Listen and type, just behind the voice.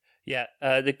Yeah,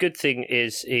 the good thing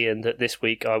is, Ian, that this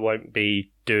week I won't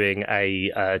be doing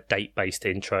a date-based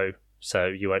intro, so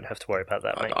you won't have to worry about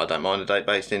that, mate. I don't mind a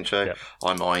date-based intro. Yep.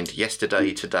 I mind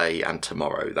yesterday, today, and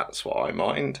tomorrow. That's what I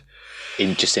mind.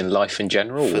 In life in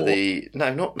general?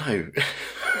 No.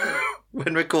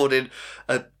 When recording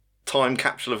a time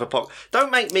capsule of a podcast. Don't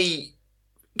make me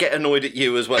get annoyed at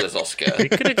you as well as Oscar. You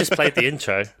could have just played the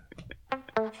intro.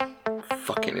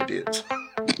 Fucking idiots.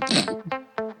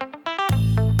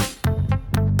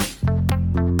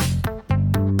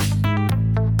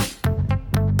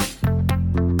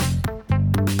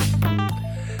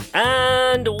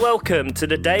 And welcome to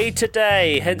the day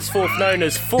today, henceforth known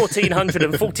as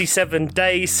 1447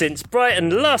 days since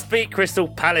Brighton last beat Crystal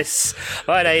Palace.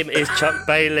 My name is Chuck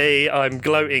Bailey. I'm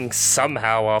gloating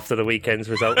somehow after the weekend's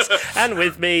results. And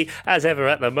with me, as ever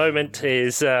at the moment,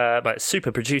 is my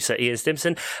super producer Ian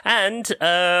Stimson. And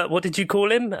what did you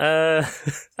call him? Adama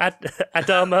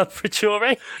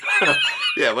Prichore?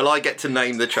 Yeah, well, I get to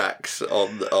name the tracks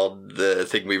on the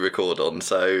thing we record on.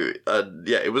 So,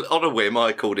 it was on a whim.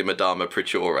 I called him Adama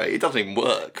Prichore. It doesn't even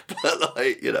work, but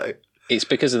It's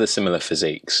because of the similar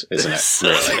physiques, isn't it?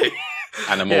 Really?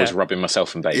 And I'm always rubbing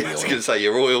myself in baby oil. I was going to say,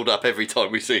 you're oiled up every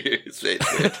time we see you. It's weird.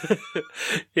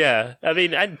 Yeah, I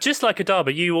mean, and just like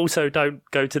Adama, you also don't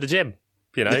go to the gym.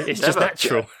 You know, it's just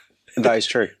natural. Yeah. That is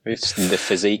true. It's the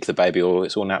physique, the baby oil,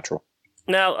 it's all natural.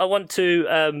 Now, I want to,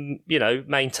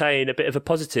 maintain a bit of a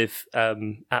positive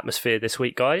atmosphere this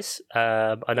week, guys.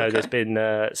 I know there's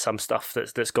been some stuff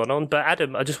that's gone on, but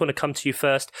Adam, I just want to come to you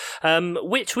first.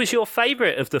 Which was your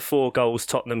favourite of the 4 goals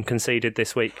Tottenham conceded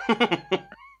this week?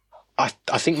 I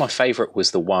think my favourite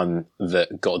was the one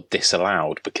that got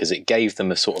disallowed because it gave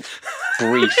them a sort of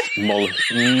brief,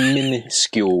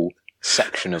 minuscule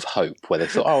section of hope where they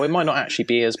thought, oh, it might not actually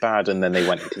be as bad, and then they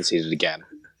went and conceded again.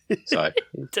 So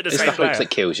it's the hope that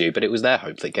kills you, but it was their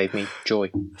hope that gave me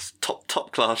joy. That's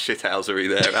top class shithousery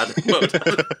there, Adam.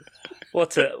 Well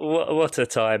done. What a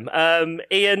time.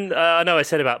 Ian, I know I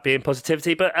said about being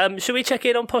positivity, but should we check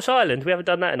in on Posh Island? We haven't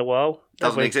done that in a while.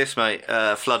 Doesn't exist, mate.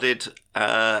 Flooded.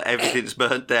 Everything's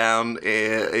burnt down.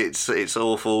 It's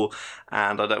awful.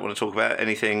 And I don't want to talk about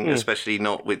anything, especially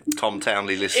not with Tom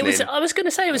Townley listening. I was going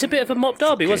to say it was a bit of a mock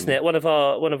derby, wasn't it? One of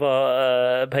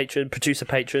our producer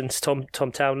patrons, Tom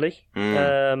Townley,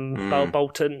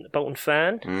 Bolton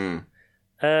fan.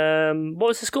 What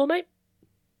was the score, mate?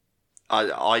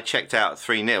 I checked out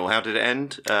 3-0. How did it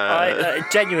end? I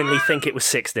genuinely think it was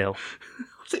 6-0.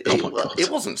 It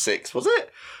wasn't 6, was it?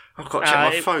 I've got to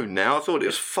check my phone now. I thought it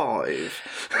was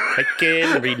 5.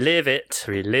 Again, reliving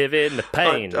the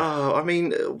pain.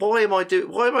 Why am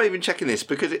I even checking this?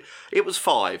 Because it was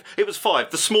 5. It was 5.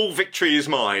 The small victory is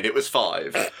mine. It was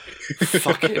 5.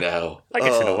 Fucking hell. I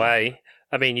guess in a way.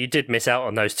 I mean, you did miss out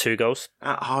on those 2 goals.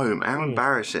 At home. How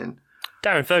embarrassing.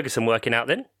 Darren Ferguson working out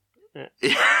then.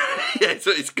 Yeah,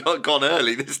 so it's gone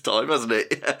early this time, hasn't it?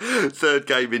 Yeah. 3rd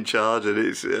game in charge, and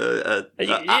it's at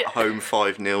home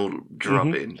 5-0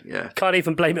 drubbing. Mm-hmm. Yeah, can't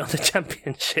even blame it on the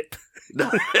Championship. No,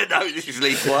 this is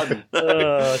League One.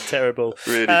 Oh, terrible!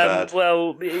 Really bad.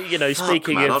 Well,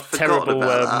 speaking of terrible,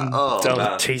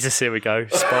 Jesus, here we go.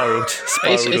 Spiraled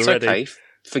it's already. Okay.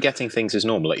 Forgetting things is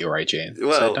normal at your age, Ian.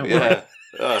 Well, so don't worry.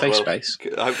 Take space.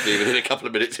 Hopefully, within a couple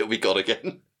of minutes, it'll be gone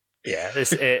again. Yeah,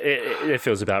 it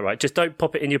feels about right. Just don't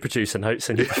pop it in your producer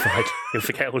notes and you'll be fine. You'll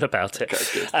forget all about it.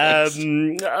 Okay,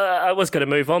 I was going to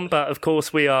move on, but of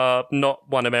course we are not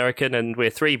one American and we're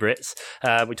 3 Brits.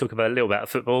 We talk about a little bit of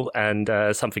football and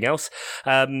something else.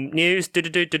 News,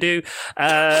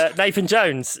 Nathan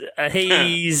Jones,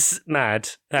 he's mad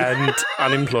and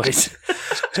unemployed.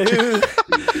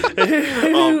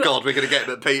 Oh, God, we're going to get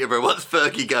him at Peterborough once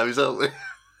Fergie goes, aren't we?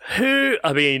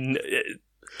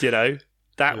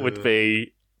 That would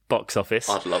be box office.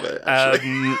 I'd love it,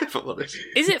 actually, if I'm honest.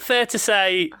 Is it fair to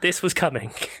say this was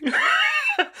coming?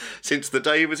 Since the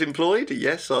day he was employed?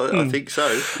 Yes, I think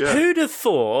so. Yeah. Who'd have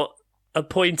thought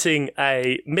appointing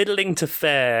a middling to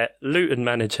fair Luton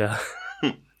manager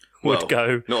would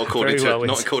go not according well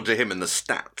to him and the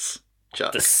stats,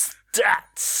 Chuck. The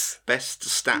stats! Best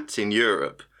stats in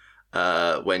Europe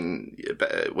when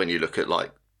you look at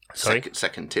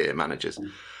second tier managers.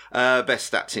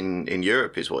 Best stats in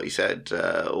Europe is what he said.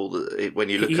 When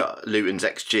you look at Luton's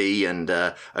XG and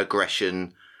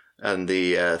aggression and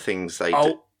the things they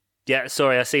do. Yeah,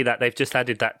 sorry, I see that. They've just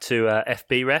added that to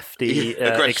FB Ref, the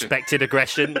expected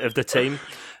aggression of the team.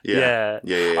 Yeah.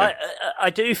 I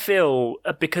do feel,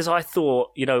 because I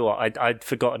thought, you know what, I'd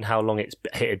forgotten how long it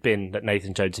had been that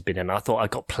Nathan Jones had been in. I thought I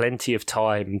got plenty of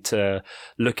time to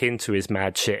look into his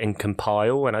mad shit and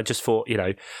compile. And I just thought, you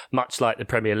know, much like the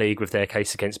Premier League with their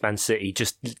case against Man City,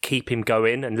 just keep him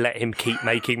going and let him keep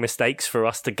making mistakes for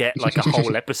us to get like a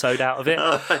whole episode out of it.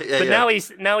 But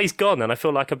now he's gone, and I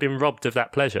feel like I've been robbed of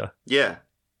that pleasure. Yeah.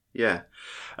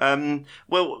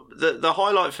 Well, the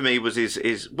highlight for me was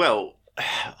his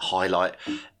highlight.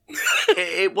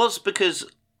 It was because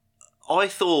I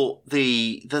thought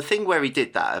the thing where he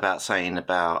did that about saying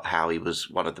about how he was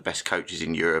one of the best coaches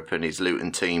in Europe and his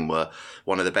Luton team were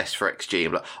one of the best for XG.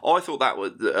 I thought that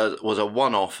was a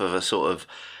one-off of a sort of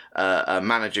a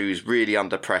manager who's really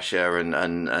under pressure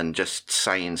and just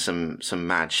saying some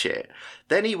mad shit.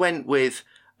 Then he went with.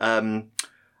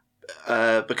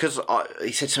 Because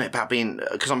he said something about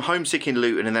because I'm homesick in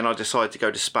Luton and then I decided to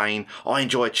go to Spain. I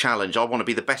enjoy a challenge. I want to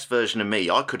be the best version of me.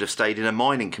 I could have stayed in a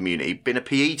mining community, been a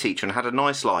PE teacher and had a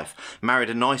nice life, married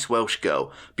a nice Welsh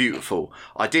girl. Beautiful.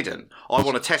 I didn't. I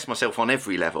want to test myself on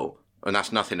every level. And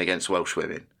that's nothing against Welsh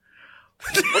women.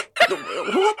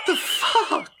 What the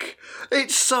fuck?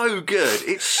 It's so good.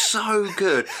 It's so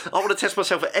good. I want to test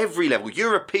myself at every level.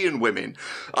 European women.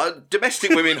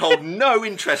 Domestic women hold no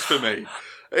interest for me.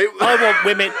 I want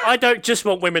women. I don't just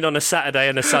want women on a Saturday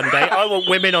and a Sunday. I want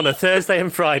women on a Thursday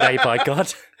and Friday, by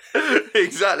God.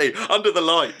 Exactly. Under the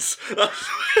lights.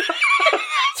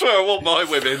 That's where I want my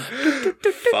women.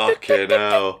 Fucking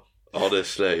hell.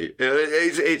 Honestly.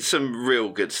 It's some real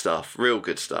good stuff. Real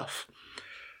good stuff.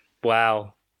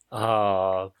 Wow.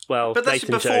 Well, but that's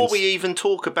Nathan before Jones. we even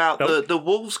talk about the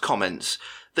Wolves comments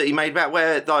that he made about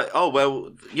where, like, oh,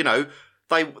 well, you know,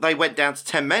 they went down to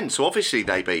 10 men, so obviously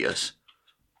they beat us.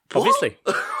 Obviously.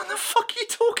 What the fuck are you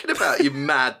talking about, you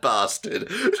mad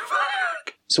bastard?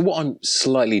 So what I'm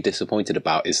slightly disappointed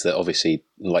about is that obviously,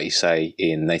 like you say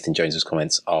in Nathan Jones's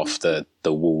comments after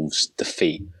the Wolves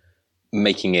defeat,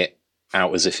 making it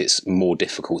out as if it's more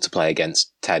difficult to play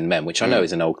against 10 men, which I know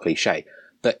is an old cliche,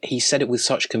 but he said it with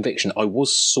such conviction. I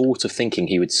was sort of thinking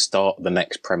he would start the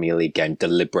next Premier League game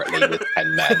deliberately with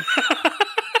 10 men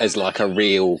as like a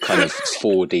real kind of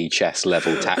 4D chess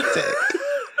level tactic,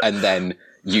 and then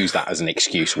use that as an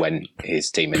excuse when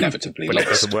his team inevitably when lost. it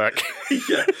doesn't work.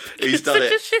 Yeah, he's done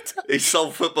it. He's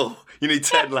solved football. You need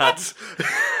 10 lads.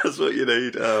 That's what you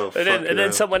need. Oh, and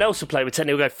then someone else will play with 10.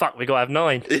 He'll go, fuck, we got to have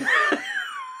 9.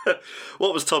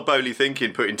 What was Todd Bowley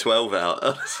thinking, putting 12 out?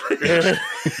 Went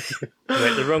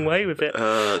the wrong way with it.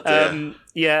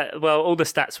 Yeah, well, all the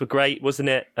stats were great, wasn't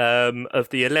it? Of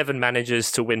the 11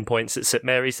 managers to win points at St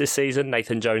Mary's this season,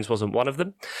 Nathan Jones wasn't one of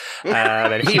them.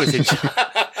 And he was in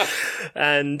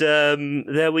And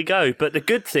there we go. But the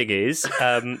good thing is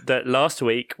that last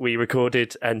week we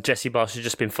recorded and Jesse Marsh had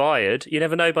just been fired. You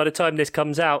never know, by the time this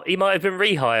comes out, he might have been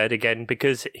rehired again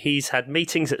because he's had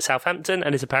meetings at Southampton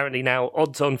and is apparently now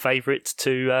odds-on favourite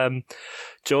to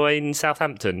join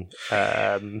Southampton.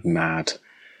 Mad.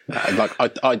 Like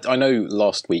I know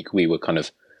last week we were kind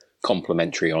of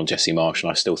complimentary on Jesse Marsh,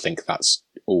 and I still think that's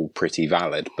all pretty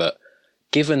valid. But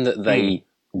given that they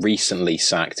recently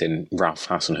sacked in Ralph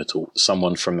Hasenhüttl,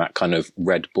 someone from that kind of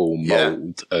Red Bull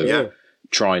mould of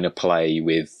trying to play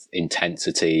with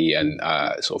intensity and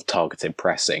sort of targeted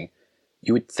pressing,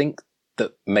 you would think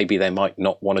that maybe they might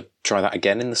not want to try that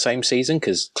again in the same season,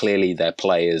 because clearly their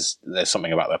players, there's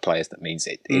something about their players that means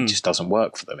it just doesn't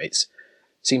work for them. It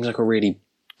seems like a really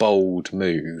bold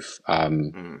move.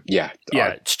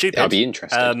 Stupid. I'd be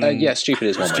interested. Stupid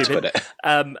is one way to put it.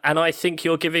 And I think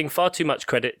you're giving far too much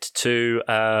credit to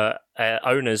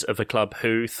owners of a club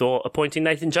who thought appointing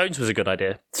Nathan Jones was a good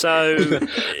idea. So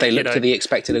they looked at the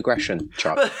expected aggression,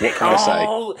 Chuck. What can I say?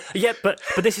 Yeah, but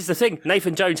this is the thing.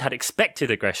 Nathan Jones had expected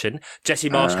aggression.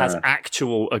 Jesse Marsh has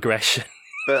actual aggression.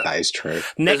 But that is true.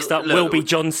 Next up will be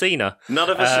John Cena. None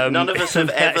of us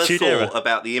have ever thought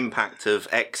about the impact of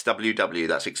XWW,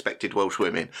 that's expected Welsh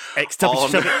women.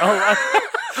 XWW.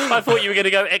 I thought you were going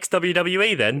to go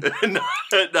XWWE then. No.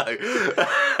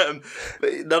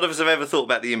 None of us have ever thought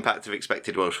about the impact of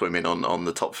expected Welsh women on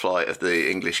the top flight of the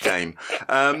English game.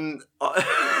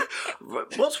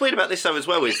 What's weird about this though as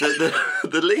well is that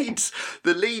the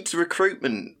Leeds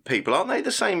recruitment people, aren't they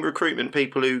the same recruitment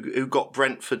people who got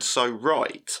Brentford so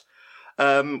right?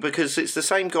 Because it's the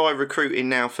same guy recruiting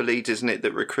now for Leeds, isn't it,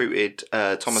 that recruited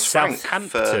Thomas Frank?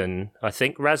 Southampton, I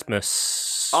think.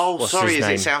 Rasmus. Is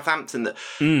it Southampton that?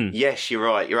 Yes, you're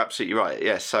right. You're absolutely right.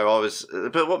 Yes. So I was,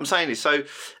 but what I'm saying is,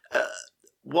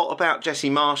 what about Jesse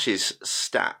Marsh's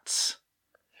stats?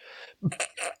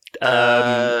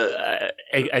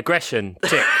 Aggression,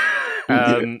 tick.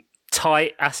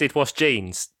 Tight acid wash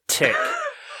jeans, tick.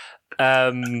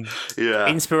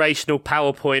 Inspirational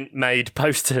PowerPoint made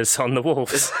posters on the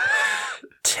Wolves.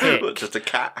 Tick. What, just a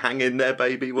cat hanging there,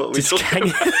 baby? What are we talking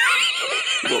about?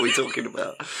 What are we talking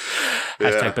about?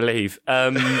 Hashtag believe.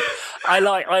 I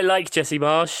like Jesse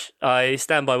Marsch. I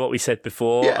stand by what we said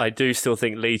before. Yeah. I do still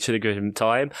think Leeds should have given him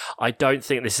time. I don't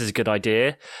think this is a good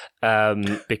idea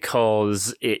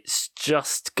because it's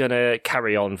just going to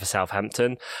carry on for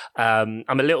Southampton. I'm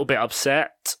a little bit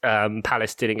upset.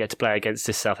 Palace didn't get to play against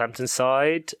this Southampton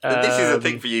side. This is the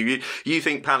thing for you. You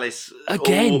think Palace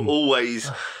again always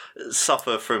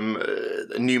suffer from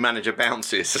new manager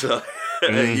bounces.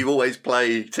 You always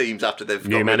play teams after they've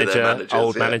got rid of their managers.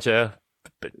 Old manager.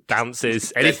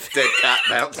 Bounces, dead cat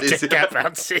bounces, dead cat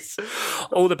bounces,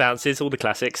 all the bounces, all the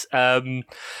classics. So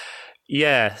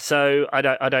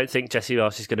I don't think Jesse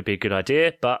Marsch is going to be a good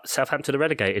idea. But Southampton are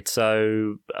relegated,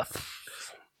 so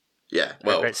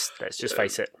well, let's just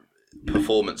face it.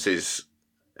 Performances.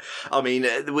 I mean,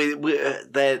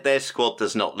 their squad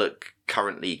does not look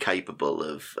currently capable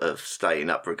of staying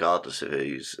up, regardless of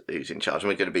who's in charge. And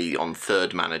we're going to be on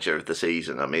third manager of the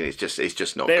season. I mean, it's just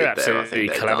not they're good. Absolutely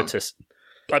calamitous.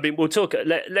 I mean, we'll talk.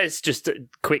 Let's just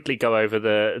quickly go over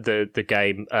the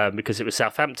game because it was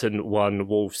Southampton 1,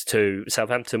 Wolves 2.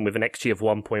 Southampton with an XG of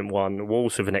 1.1,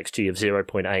 Wolves with an XG of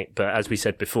 0.8. But as we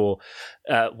said before,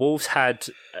 Wolves had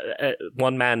a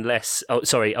one-man less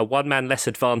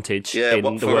advantage. Yeah,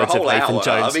 in the words of Nathan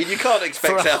Jones. I mean, you can't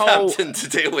expect Southampton to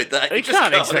deal with that. You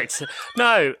can't expect.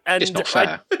 No, and it's not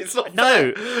fair. It's not fair.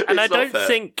 No, and I don't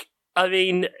think. I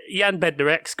mean, Jan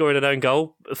Bednarek scoring an own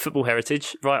goal, football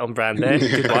heritage, right on brand there,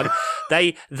 good one.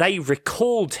 They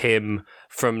recalled him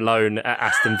from loan at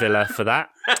Aston Villa for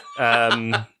that.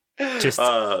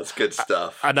 It's good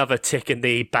stuff. Another tick in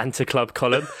the banter club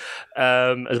column.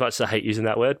 As much as I hate using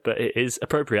that word, but it is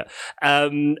appropriate.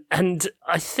 And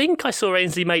I think I saw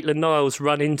Ainsley Maitland-Niles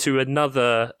run into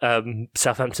another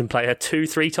Southampton player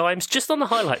 2-3 times just on the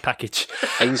highlight package.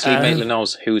 Ainsley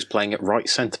Maitland-Niles, who was playing at right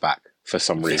centre back for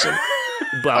some reason.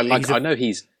 Well, I know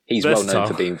he's well known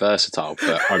for being versatile,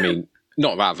 but I mean,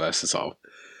 not that versatile.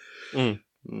 One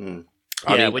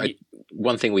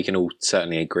thing we can all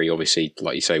certainly agree, obviously,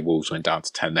 like you say, Wolves went down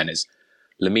to 10 men, is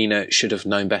Lemina should have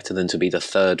known better than to be the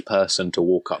third person to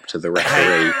walk up to the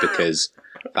referee because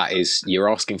that is, you're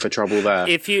asking for trouble there.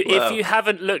 If you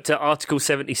haven't looked at Article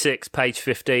 76, page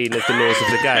 15 of the laws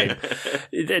of the game,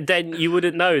 then you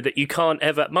wouldn't know that you can't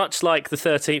ever, much like the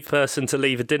 13th person to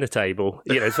leave a dinner table,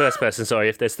 first person, sorry,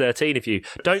 if there's 13 of you,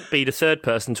 don't be the third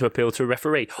person to appeal to a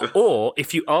referee. Or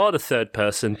if you are the third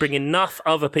person, bring enough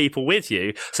other people with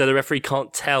you so the referee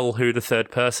can't tell who the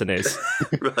third person is.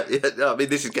 Right, yeah, I mean,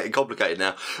 this is getting complicated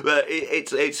now. But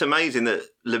it's amazing that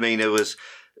Lemina was...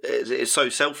 It's so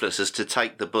selfless as to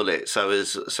take the bullet so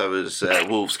as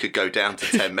Wolves could go down to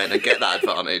 10 men and get that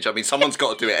advantage. I mean, someone's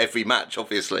got to do it every match,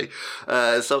 obviously.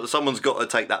 So someone's got to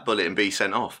take that bullet and be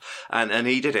sent off. And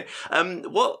he did it.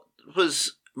 What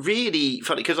was really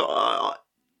funny, because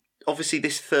obviously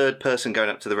this third person going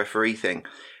up to the referee thing,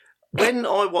 when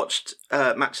I watched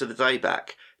Match of the Day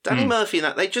back, Danny Murphy and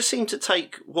that, they just seemed to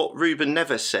take what Ruben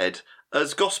Neves said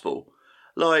as gospel.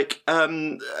 Like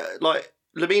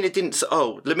Lemina didn't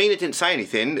say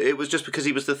anything. It was just because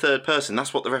he was the third person.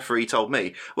 That's what the referee told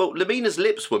me. Well, Lemina's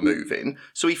lips were moving,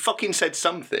 so he fucking said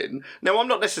something. Now, I'm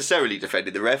not necessarily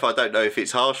defending the ref. I don't know if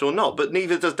it's harsh or not, but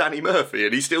neither does Danny Murphy.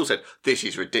 And he still said, this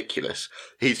is ridiculous.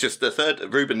 He's just the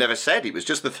third. Ruben never said he was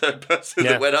just the third person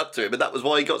that went up to him, and that was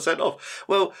why he got sent off.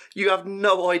 Well, you have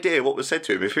no idea what was said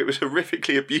to him. If it was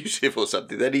horrifically abusive or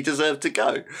something, then he deserved to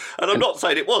go. And I'm not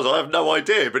saying it was. I have no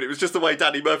idea, but it was just the way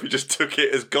Danny Murphy just took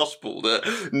it as gospel that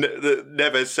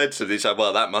never said something. So,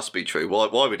 well, that must be true.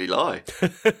 Why would he lie?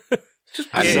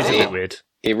 It's weird.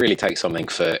 It really takes something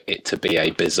for it to be a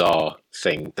bizarre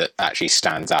thing that actually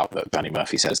stands out that Danny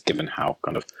Murphy says, given how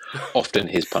kind of often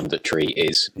his punditry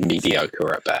is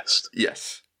mediocre at best.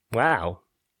 Yes. Wow.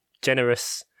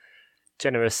 Generous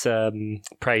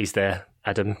praise there,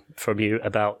 Adam, from you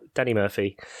about Danny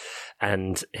Murphy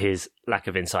and his lack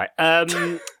of insight.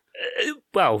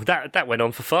 Well, that went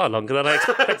on for far longer than I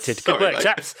expected. Sorry, good work, mate.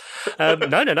 chaps.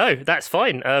 No, that's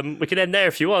fine. We can end there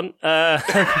if you want. Let's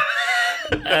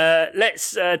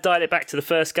dial it back to the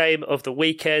first game of the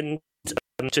weekend,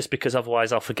 just because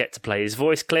otherwise I'll forget to play his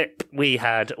voice clip. We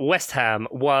had West Ham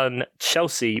 1,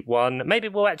 Chelsea 1. Maybe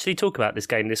we'll actually talk about this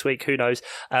game this week, who knows.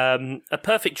 A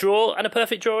perfect draw and a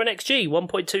perfect draw in XG,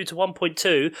 1.2 to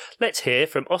 1.2. Let's hear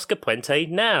from Oscar Puente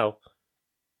now.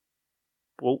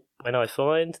 Well, when I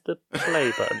find the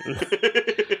play button.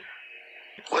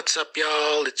 What's up,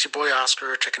 y'all? It's your boy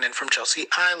Oscar checking in from Chelsea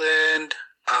Island.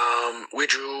 We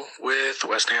drew with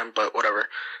West Ham, but whatever.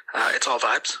 It's all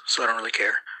vibes, so I don't really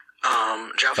care.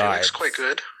 João Felix, quite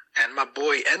good. And my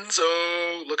boy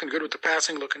Enzo, looking good with the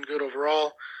passing, looking good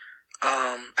overall.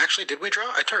 Actually, did we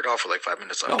draw? I turned it off for like 5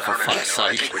 minutes left. I don't actually know.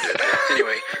 I think we did.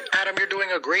 Anyway, Adam, you're doing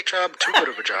a great job. Too good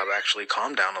of a job, actually.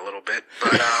 Calm down a little bit.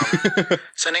 But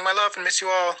sending my love and miss you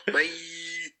all. Bye.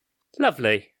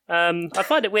 Lovely. I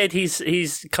find it weird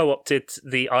he's co-opted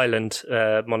the island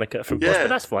moniker from Boss, but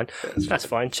that's fine. That's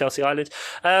fine. Chelsea Island.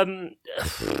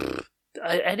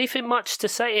 Anything much to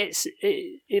say?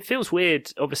 It feels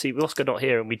weird. Obviously, with Oscar not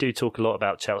here, and we do talk a lot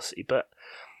about Chelsea, but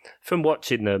from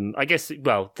watching them, I guess,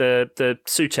 well, the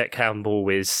Souček handball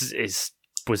was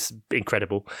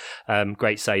incredible.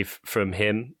 Great save from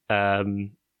him.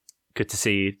 Good to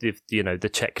see the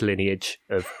Czech lineage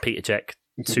of Peter Cech,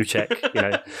 Souček.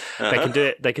 They can do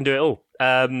it. They can do it all.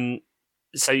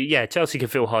 So yeah, Chelsea can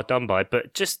feel hard done by,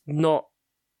 but just not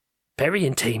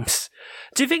burying teams.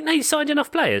 Do you think they signed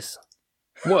enough players?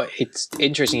 Well, it's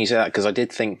interesting you say that, because I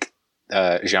did think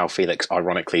João Felix,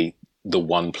 ironically, the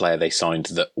one player they signed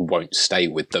that won't stay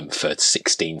with them for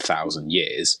 16,000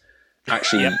 years,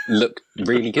 actually looked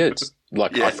really good.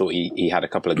 I thought he had a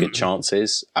couple of good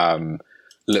chances,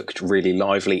 looked really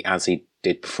lively, as he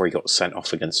did before he got sent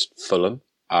off against Fulham.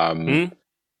 But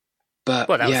that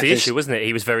was the issue, wasn't it?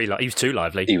 He was he was too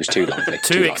lively. He was too lively.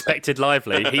 too expected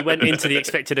lively. He went into the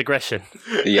expected aggression.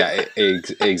 Yeah,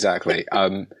 exactly.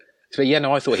 But yeah,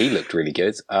 no, I thought he looked really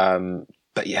good.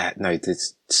 But yeah, no,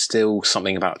 there's still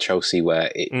something about Chelsea where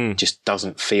it just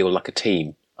doesn't feel like a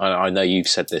team. I know you've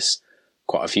said this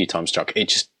quite a few times, Chuck. It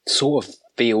just sort of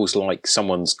feels like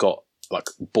someone's bought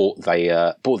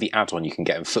the add-on you can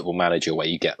get in Football Manager, where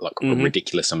you get a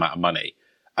ridiculous amount of money,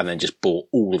 and then just bought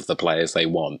all of the players they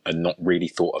want and not really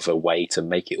thought of a way to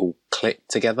make it all click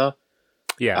together.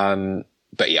 Yeah.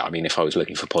 But yeah, I mean, if I was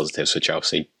looking for positives for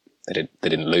Chelsea, they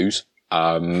didn't lose.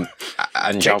 And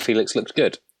João Felix looked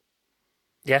good.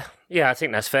 Yeah, I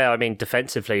think that's fair. I mean,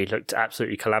 defensively, it looked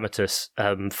absolutely calamitous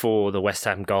for the West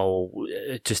Ham goal,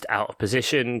 just out of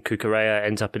position. Cucurella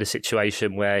ends up in a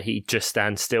situation where he just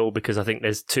stands still because I think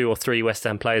there's 2 or 3 West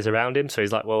Ham players around him. So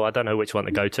he's like, well, I don't know which one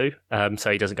to go to.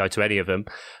 So he doesn't go to any of them.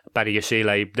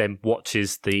 Badiashile then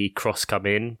watches the cross come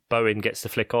in. Bowen gets the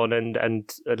flick on and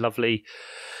a lovely,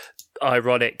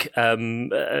 ironic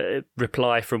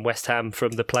reply from West Ham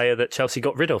from the player that Chelsea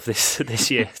got rid of this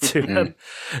year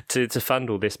to fund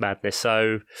all this madness.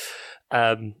 So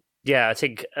I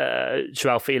think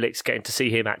João Felix, getting to see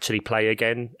him actually play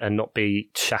again and not be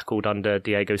shackled under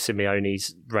Diego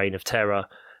Simeone's reign of terror.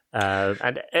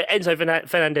 And Enzo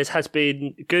Fernandez has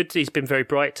been good. He's been very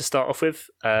bright to start off with.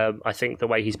 I think the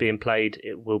way he's being played,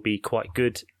 it will be quite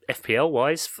good FPL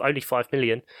wise. Only 5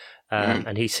 million.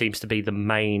 And he seems to be the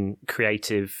main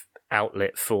creative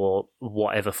outlet for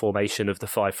whatever formation of the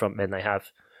 5 front men they have.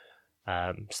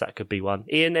 So that could be one.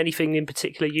 Ian, anything in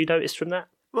particular you noticed from that?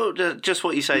 Well, just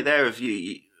what you say there of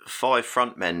 5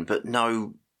 front men, but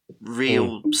no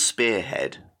real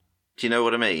spearhead. Do you know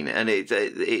what I mean? And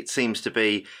it seems to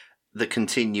be the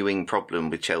continuing problem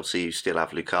with Chelsea, who still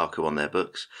have Lukaku on their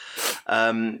books.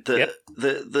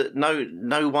 That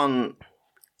no one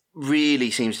really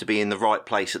seems to be in the right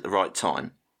place at the right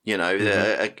time.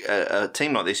 A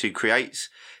team like this who creates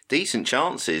decent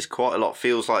chances quite a lot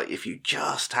feels like if you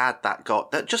just had that guy,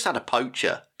 that just had a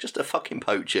poacher, just a fucking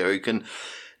poacher who can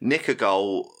nick a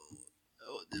goal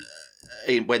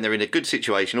when they're in a good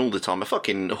situation all the time, a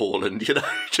fucking Haaland,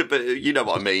 but you know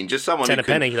what I mean. Just someone 10 a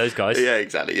penny, those guys. Yeah,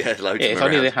 exactly. Yeah, loads if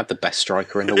only they had the best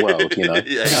striker in the world, yeah,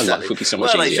 exactly. Life would be so much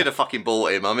easier. They should have fucking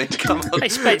bought him. I mean, come on. They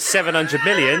spent 700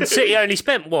 million. City only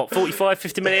spent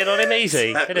 45-50 million on him,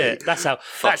 easy, isn't it? That's how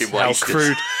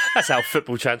crude. That's how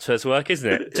football transfers work,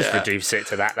 isn't it? Just reduce it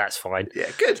to that. That's fine. Yeah,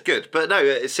 good. But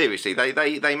no, seriously,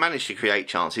 they managed to create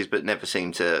chances, but never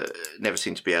seem to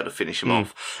be able to finish them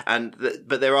off.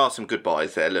 But there are some good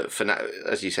buys there. Look,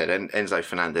 as you said, Enzo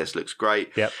Fernandez looks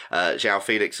great. Yep. João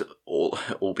Felix,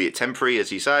 albeit temporary,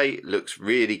 as you say, looks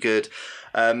really good.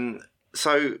 How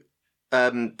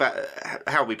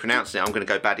we pronounce it, I'm going to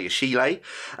go Badiashile,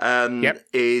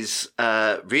 is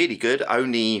really good,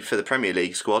 only for the Premier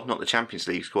League squad, not the Champions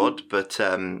League squad, but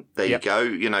there you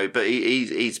go, but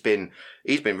he's been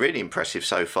really impressive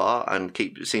so far and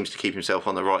seems to keep himself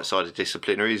on the right side of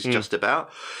disciplinaries just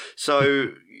about.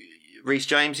 So Reece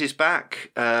James is back.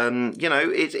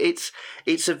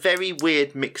 It's a very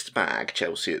weird mixed bag,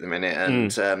 Chelsea at the minute,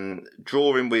 and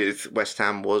drawing with West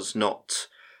Ham was not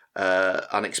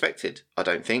unexpected. I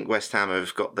don't think West Ham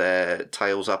have got their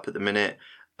tails up at the minute,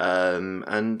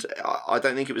 and I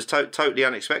don't think it was totally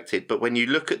unexpected. But when you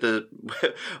look at the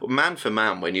man for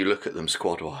man, when you look at them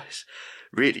squad wise,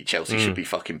 really Chelsea should be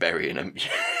fucking burying them,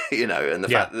 and the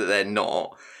fact that they're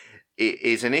not, it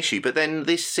is an issue. But then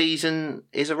this season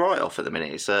is a write-off at the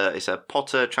minute. It's a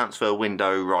Potter transfer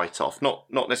window write-off. Not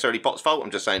necessarily Potter's fault.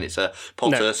 I'm just saying it's a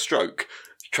Potter stroke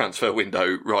transfer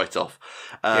window write-off.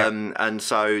 And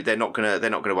so they're not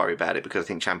gonna worry about it because I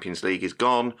think Champions League is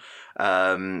gone.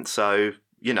 So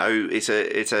it's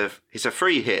a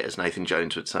free hit, as Nathan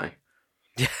Jones would say.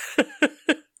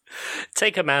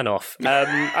 Take a man off.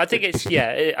 I think it's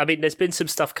I mean, there's been some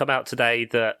stuff come out today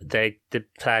that they're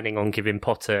planning on giving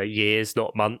Potter years,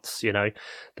 not months.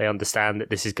 They understand that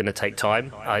this is going to take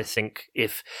time. I think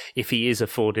if he is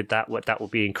afforded that will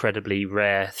be an incredibly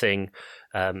rare thing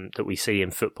that we see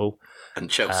in football. And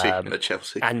Chelsea,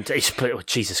 and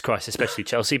Jesus Christ, especially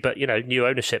Chelsea. But new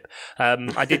ownership.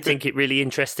 I did think it really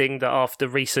interesting that after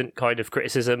recent kind of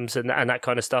criticisms and that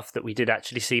kind of stuff, that we did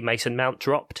actually see Mason Mount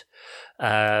dropped,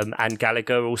 and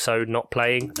Gallagher also not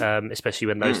playing. Especially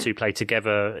when those two play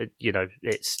together,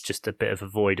 it's just a bit of a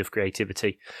void of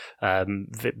creativity.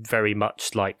 Very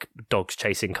much like dogs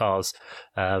chasing cars.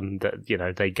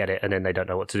 That they get it and then they don't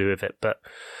know what to do with it. But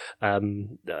I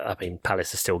mean,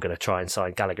 Palace are still going to try and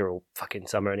sign Gallagher all fucking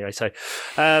summer anyway. So,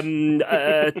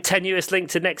 tenuous link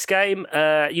to next game.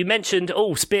 You mentioned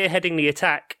spearheading the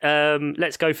attack.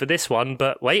 Let's go for this one.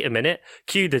 But wait a minute.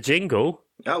 Cue the jingle.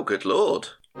 Oh, good lord.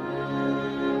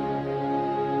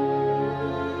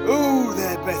 Oh,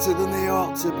 they're better than they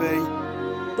ought to be.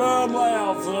 Burnley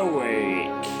of the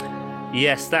week.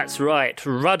 Yes, that's right.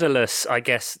 Rudderless, I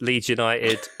guess, Leeds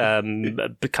United,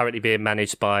 currently being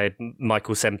managed by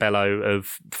Michael Sembello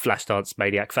of Flashdance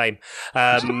Maniac fame.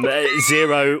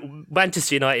 0,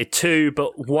 Manchester United 2,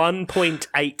 but 1.8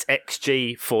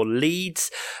 XG for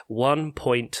Leeds,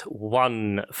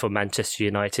 1.1 for Manchester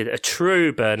United. A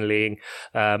true Burnleying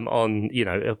on,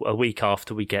 a week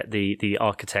after we get the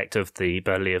architect of the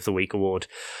Burnley of the Week award,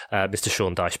 Mr.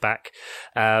 Sean Dyche back.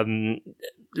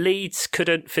 Leeds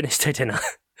couldn't finish their dinner.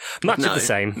 Much of the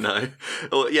same. No.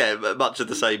 Much of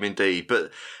the same indeed. But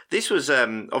this was,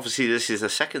 obviously, this is the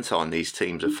second time these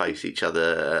teams have faced each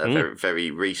other very,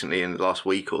 very recently in the last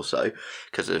week or so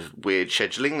because of weird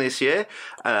scheduling this year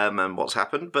and what's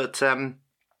happened. But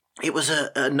it was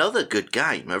another good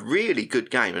game, a really good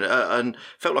game, and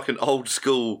felt like an old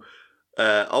school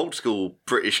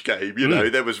British game.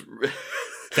 There was...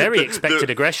 Very expected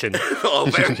aggression.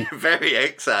 Very, very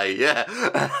XA, yeah.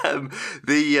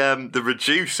 The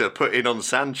reducer put in on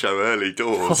Sancho early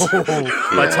doors.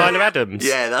 By Tyler Adams.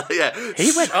 Yeah.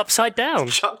 He went upside down.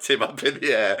 Chucked him up in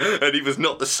the air, and he was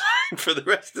not the same for the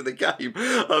rest of the game.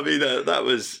 I mean, that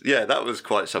was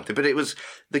quite something. But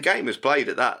the game was played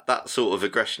at that sort of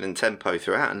aggression and tempo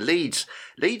throughout, and Leeds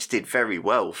did very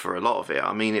well for a lot of it.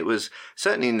 I mean, it was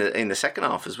certainly in the second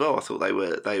half as well. I thought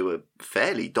they were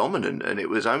fairly dominant, and it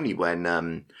was only when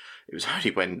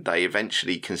they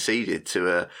eventually conceded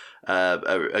to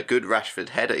a good Rashford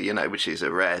header, which is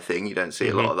a rare thing. You don't see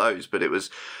a lot of those, but it was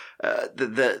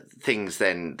the things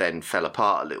then fell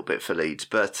apart a little bit for Leeds.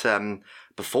 But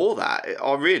before that,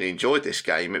 I really enjoyed this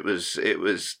game. It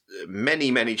was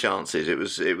many chances. It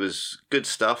was good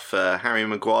stuff. Harry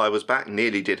Maguire was back.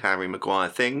 Nearly did Harry Maguire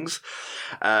things,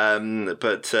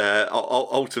 but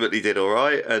ultimately did all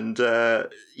right. And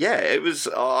it was.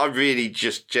 I really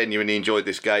just genuinely enjoyed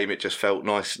this game. It just felt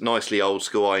nicely old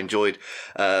school. I enjoyed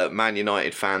Man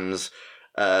United fans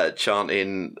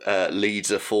chanting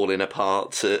Leeds are falling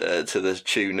apart to the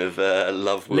tune of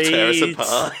Love Will Tear Us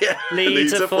Apart.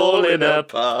 Leeds are falling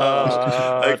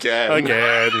apart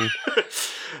again.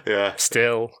 Yeah,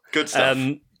 still good stuff.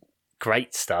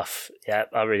 Great stuff. Yeah,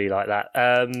 I really like that.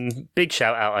 Big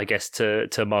shout out, I guess,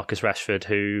 to Marcus Rashford,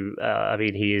 who,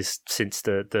 he is, since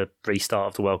the restart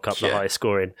of the World Cup, the highest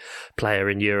scoring player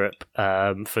in Europe.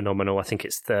 Phenomenal. I think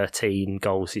it's 13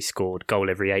 goals he scored, goal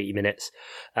every 80 minutes.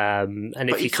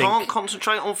 But you can't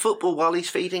concentrate on football while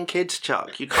he's feeding kids,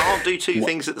 Chuck. You can't do two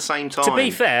things at the same time. To be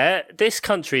fair, this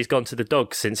country's gone to the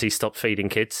dogs since he stopped feeding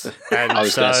kids. And I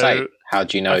was going to say, how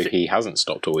do you know he hasn't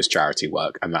stopped all his charity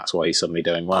work and that's why he's suddenly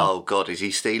doing well? Oh, God, is he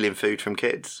stealing food from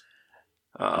kids?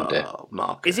 Oh,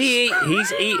 Marcus.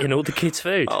 He's eating all the kids'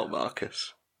 food. Oh,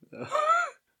 Marcus.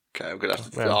 Okay, I'm going to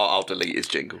have to... I'll delete his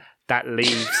jingle. That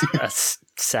leaves a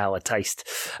sour taste.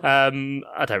 I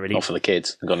don't really... Not for the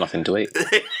kids. They've got nothing to eat.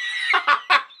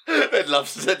 They'd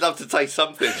love to taste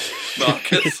something,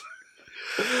 Marcus.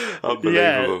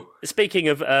 Unbelievable. Yeah. Speaking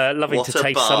of loving What to a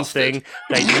taste bastard. something,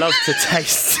 they love to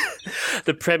taste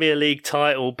the Premier League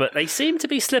title, but they seem to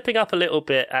be slipping up a little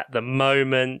bit at the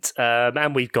moment.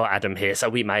 And we've got Adam here, so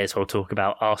we may as well talk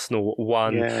about Arsenal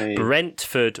 1, Yay.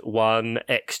 Brentford 1.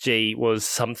 XG was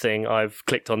something I've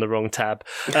clicked on the wrong tab.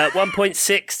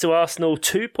 1.6 to Arsenal,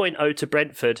 2.0 to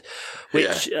Brentford,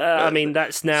 which, I mean,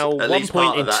 that's now At 1 least point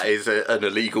part of into... that is an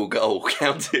illegal goal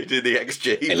counted in the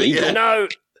XG. but Illegal? yeah. No,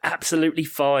 absolutely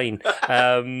fine.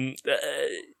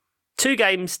 2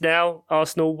 games now,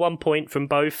 Arsenal, 1 point from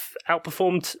both,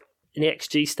 outperformed in the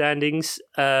XG standings.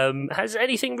 Has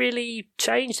anything really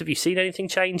changed? Have you seen anything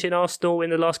change in Arsenal in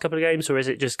the last couple of games, or is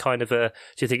it just kind of do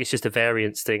you think it's just a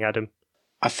variance thing, Adam?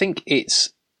 I think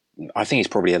it's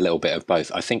probably a little bit of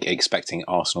both. I think expecting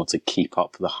Arsenal to keep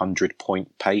up the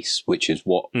 100-point pace, which is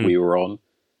what we were on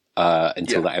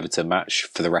until that Everton match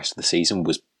for the rest of the season,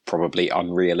 was probably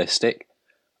unrealistic.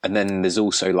 And then there's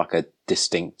also like a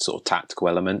distinct sort of tactical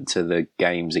element to the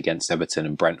games against Everton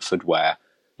and Brentford, where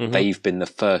they've been the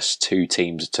first 2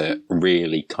 teams to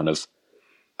really kind of,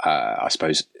 I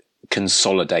suppose,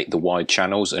 consolidate the wide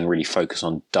channels and really focus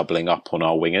on doubling up on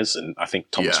our wingers. And I think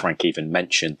Thomas Frank even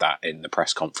mentioned that in the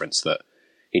press conference, that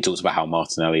he talks about how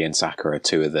Martinelli and Saka are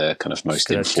 2 of the kind of most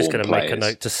informed Just going to players. make a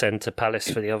note to send to Palace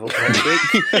for the other next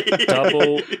week.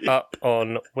 Double up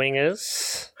on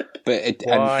wingers. But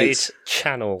Wide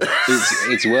channel.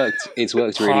 it's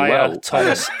worked really Hire well.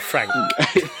 Thomas Frank.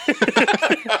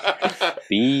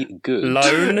 Be good.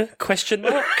 Loan? Question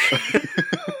mark.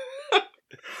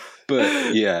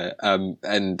 But yeah,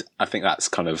 and I think that's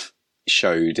kind of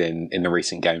showed in the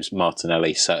recent games.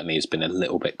 Martinelli certainly has been a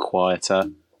little bit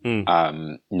quieter,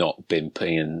 not been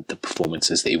putting in the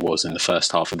performances that he was in the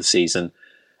first half of the season.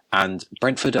 And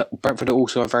Brentford are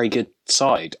also a very good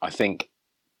side. I think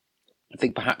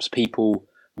perhaps people,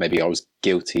 maybe I was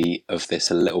guilty of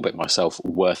this a little bit myself,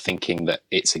 were thinking that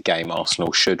it's a game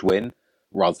Arsenal should win,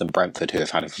 rather than Brentford, who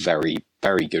have had a very,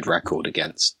 very good record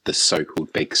against the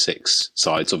so-called Big Six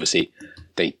sides. Obviously,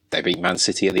 they beat Man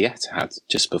City at the Etihad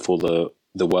just before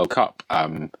the World Cup.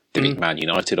 They beat Man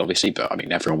United, obviously, but I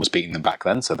mean, everyone was beating them back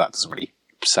then, so that doesn't really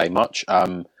say much.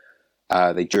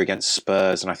 They drew against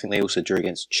Spurs, and I think they also drew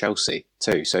against Chelsea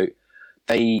too. So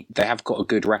they have got a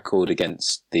good record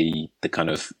against the kind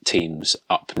of teams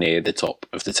up near the top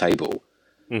of the table.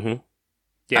 Mm-hmm.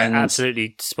 Yeah, And-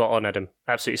 absolutely spot on, Adam.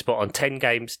 Absolutely spot on. 10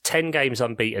 games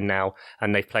unbeaten now,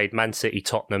 and they've played Man City,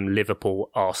 Tottenham, Liverpool,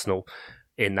 Arsenal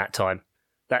in that time.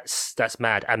 That's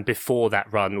mad. And before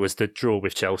that run was the draw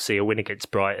with Chelsea, a win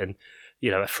against Brighton,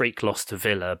 a freak loss to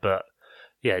Villa, but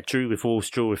yeah, drew with Wolves,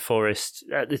 drew with Forest.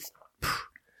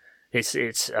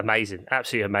 It's amazing,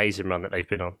 absolutely amazing run that they've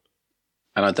been on.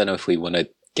 And I don't know if we want to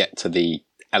get to the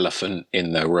elephant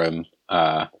in the room,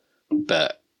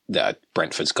 but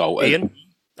Brentford's goal. Ian?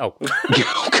 Oh.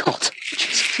 Oh, God.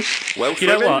 Well,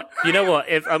 You know what?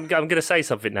 If I'm going to say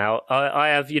something now. I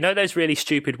have, those really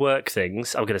stupid work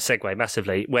things. I'm going to segue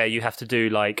massively, where you have to do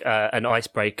like an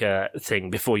icebreaker thing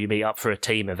before you meet up for a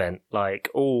team event. Like,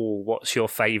 what's your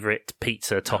favourite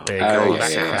pizza topping? Oh,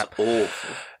 That yeah. crap.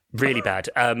 Awful. Really bad.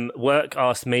 Work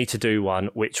asked me to do one,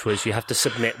 which was you have to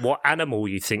submit what animal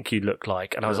you think you look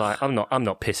like, and I was like, I'm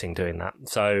not pissing doing that.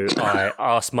 So I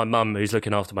asked my mum, who's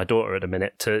looking after my daughter at a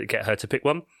minute, to get her to pick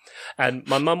one, and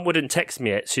my mum wouldn't text me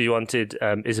it. She wanted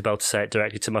Isabel to say it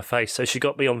directly to my face, so she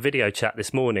got me on video chat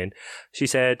this morning. She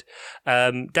said,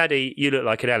 "Daddy, you look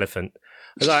like an elephant." I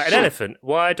was like, "An elephant?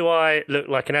 Why do I look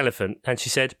like an elephant?" And she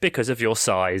said, "Because of your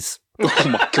size." Oh,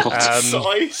 my God.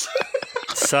 Size.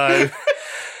 So.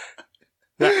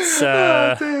 That's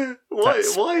Oh, dear. Why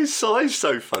is size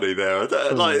so funny there?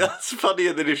 That's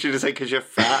funnier than if she'd have said because you're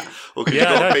fat or because Yeah,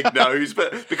 you've got I a big nose,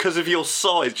 but because of your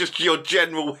size, just your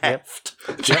general heft.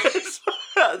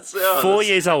 That's 4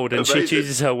 years old, and amazing. she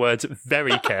chooses her words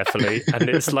very carefully, and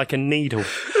it's like a needle.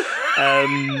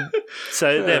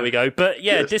 So there we go. But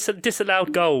yeah,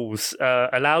 disallowed goals.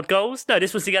 Allowed goals? No,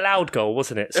 this was the allowed goal,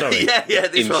 wasn't it? Sorry. Yeah,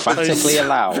 this one Emphatically was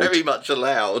allowed. Very much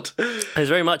allowed. There's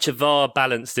very much a VAR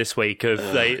balance this week of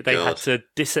they had God. to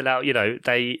disallow,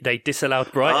 they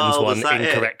disallowed Brighton's Oh, was one that it?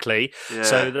 incorrectly. Yeah.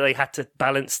 So they had to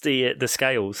balance the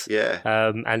scales. Yeah.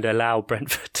 And allow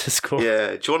Brentford to score.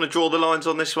 Yeah. Do you want to draw the lines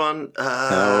on this one?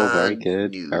 Oh, very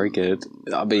good. Very good.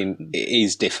 I mean, it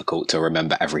is difficult to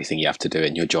remember everything you have to do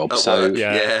in your job. So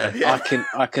Yeah. Yeah.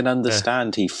 I can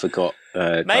understand he forgot.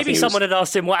 I think Maybe it someone had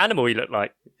asked him what animal he looked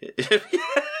like.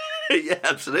 Yeah,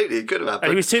 absolutely. It could have And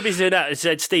happened. he was too busy doing that. He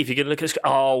said, "Steve, you're going to look at the screen."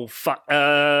 Oh, fuck.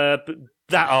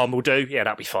 That arm will do. Yeah,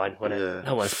 that'll be fine. Won't it? Yeah.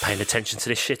 No one's paying attention to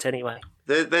this shit anyway.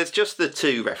 There's just the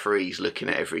 2 referees looking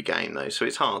at every game, though, so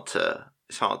it's hard to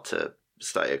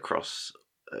stay across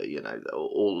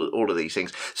all of these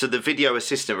things. So the video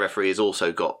assistant referee has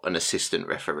also got an assistant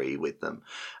referee with them,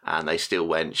 and they still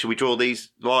went, should we draw these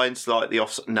lines like the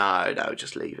offside? No,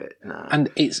 just leave it. No. And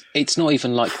it's not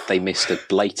even like they missed a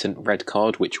blatant red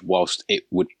card, which whilst it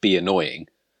would be annoying,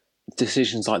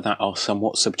 decisions like that are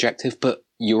somewhat subjective, but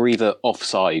you're either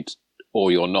offside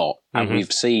or you're not. And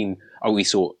we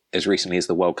saw as recently as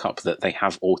the World Cup that they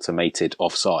have automated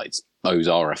offsides. Those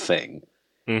are a thing.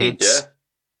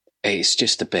 It's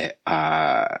just a bit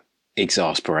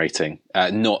exasperating.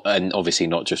 And obviously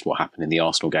not just what happened in the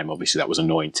Arsenal game. Obviously that was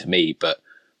annoying to me, but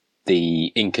the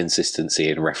inconsistency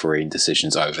in refereeing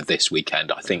decisions over this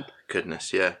weekend, I think.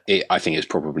 Goodness, yeah. I think it's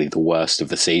probably the worst of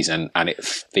the season, and it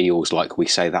feels like we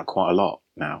say that quite a lot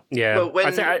now. Yeah. Well,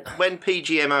 when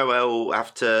PGMOL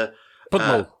have to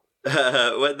when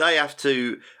they have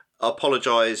to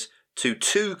apologise to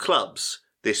 2 clubs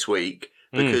this week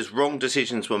because wrong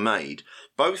decisions were made,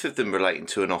 both of them relating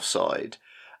to an offside.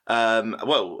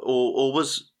 Or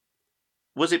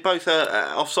was it both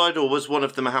offside, or was one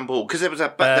of them a handball? Because there was a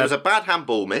bad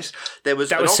handball miss. That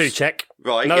was Souček.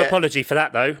 Right. No apology for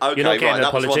that, though. Okay, You're not getting an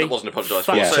apology. That was one that wasn't apologised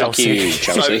for. Yeah, fuck you,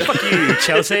 Chelsea. Fuck you,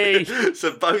 Chelsea.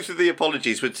 So both of the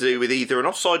apologies were to do with either an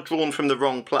offside drawn from the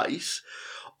wrong place,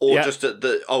 or just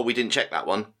we didn't check that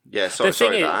one. Yeah, sorry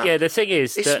about that. Yeah, the thing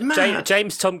is It's that mad.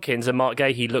 James Tompkins and Mark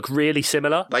Gahey look really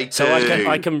similar. They do. So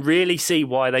I can really see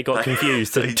why they got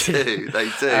confused. They do.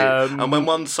 And when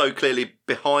one's so clearly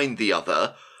behind the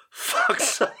other, fuck's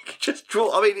sake, just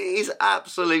draw. I mean, it is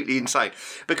absolutely insane.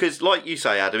 Because, like you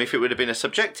say, Adam, if it would have been a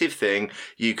subjective thing,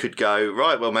 you could go,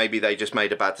 right, well, maybe they just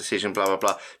made a bad decision, blah, blah,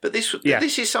 blah. But this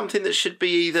is something that should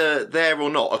be either there or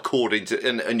not, according to,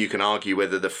 and you can argue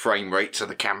whether the frame rates of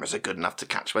the cameras are good enough to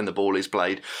catch when the ball is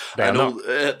played. They're not.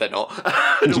 And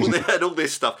all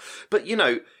this stuff. But,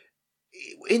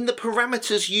 in the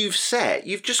parameters you've set,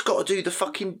 you've just got to do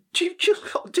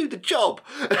the job,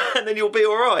 and then you'll be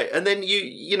all right. And then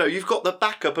you've got the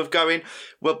backup of going,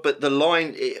 well, but the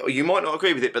line, you might not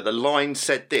agree with it, but the line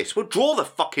said this. Well, draw the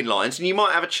fucking lines, and you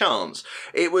might have a chance.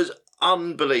 It was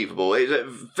unbelievable.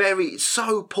 It's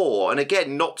so poor, and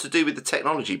again, not to do with the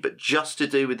technology, but just to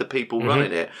do with the people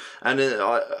running it. And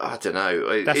I don't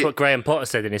know. That's what Graham Potter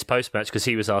said in his post-match, because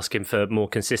he was asking for more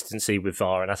consistency with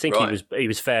VAR, and I think he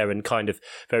was fair and kind of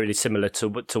very similar to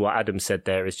what Adam said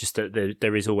there. Is just that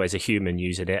there is always a human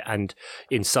using it, and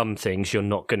in some things you're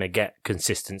not going to get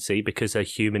consistency because a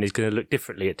human is going to look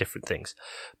differently at different things.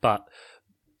 But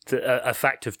a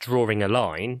fact of drawing a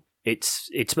line, it's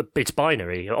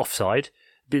binary. Offside,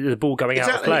 the ball going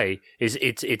out of play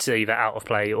it's either out of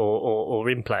play or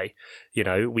in play.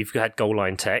 We've had goal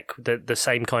line tech. The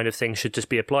same kind of thing should just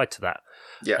be applied to that.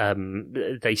 Yeah.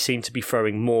 They seem to be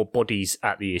throwing more bodies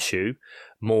at the issue,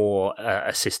 more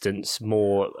assistants,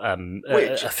 more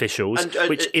officials,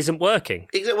 which isn't working.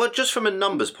 Well, just from a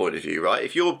numbers point of view, right?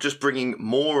 If you're just bringing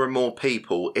more and more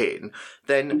people in,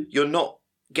 then you're not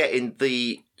getting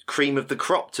the cream of the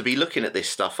crop to be looking at this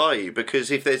stuff, are you? Because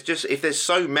if there's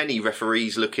so many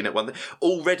referees looking at one thing,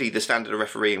 already the standard of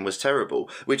refereeing was terrible.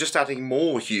 We're just adding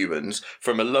more humans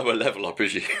from a lower level, I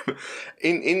presume,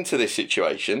 into this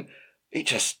situation.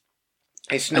 It's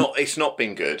not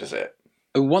been good, has it?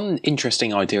 One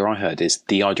interesting idea I heard is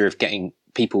the idea of getting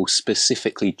people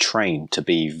specifically trained to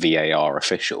be VAR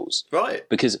officials. Right.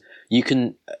 Because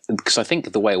I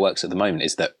think the way it works at the moment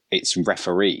is that it's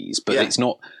referees, but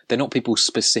they're not people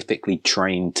specifically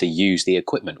trained to use the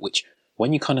equipment, which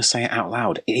when you kind of say it out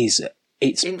loud, it's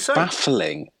insane.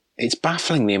 Baffling. It's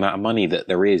baffling the amount of money that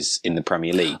there is in the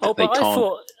Premier League. I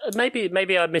thought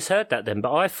maybe I misheard that then,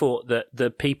 but I thought that the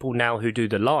people now who do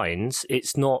the lines,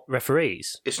 it's not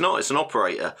referees. It's not. It's an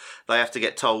operator. They have to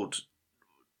get told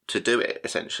to do it,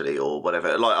 essentially, or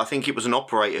whatever. Like, I think it was an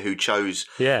operator who chose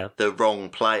the wrong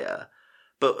player.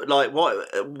 But like,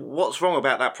 what's wrong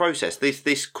about that process?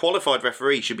 This qualified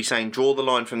referee should be saying, draw the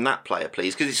line from that player,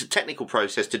 please, because it's a technical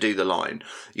process to do the line,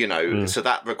 so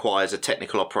that requires a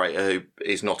technical operator who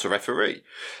is not a referee.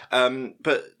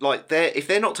 But like, if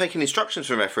they're not taking instructions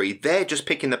from a referee, they're just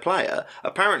picking the player.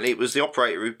 Apparently, it was the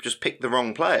operator who just picked the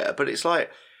wrong player. But it's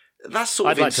like, that's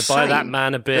sort of insane. I'd like to buy that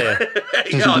man a beer.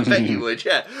 Yeah, I bet you would,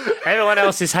 yeah. Everyone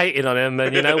else is hating on him,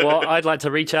 and you know what? I'd like to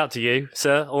reach out to you,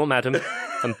 sir or madam,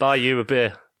 and buy you a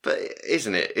beer. But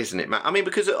isn't it, Matt? I mean,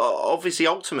 because obviously,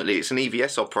 ultimately, it's an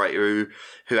EVS operator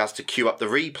who has to queue up the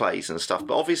replays and stuff.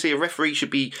 But obviously, a referee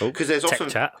should be, because there's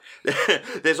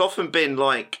often been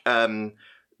like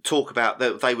talk about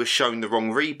that they were shown the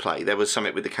wrong replay. There was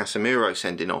something with the Casemiro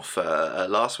sending off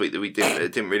last week that we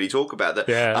didn't really talk about.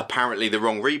 That apparently the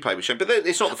wrong replay was shown, but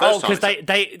it's not the first time.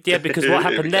 Because what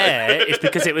happened there is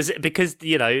because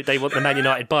they want the Man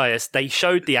United bias. They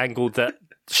showed the angle that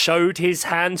showed his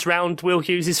hands round Will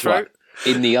Hughes' throat.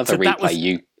 Right. In the other replay,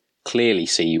 you clearly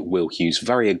see Will Hughes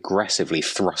very aggressively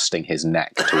thrusting his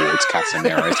neck towards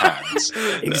Casemiro's hands.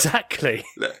 Exactly.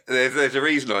 There's a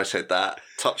reason I said that.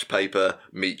 Touch paper,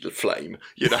 meet the flame.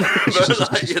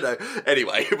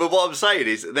 Anyway, but what I'm saying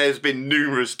is there's been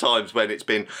numerous times when it's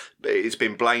been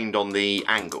blamed on the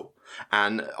angle.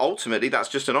 And ultimately, that's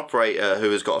just an operator who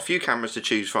has got a few cameras to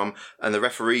choose from, and the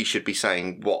referee should be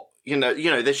saying what.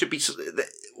 There should be.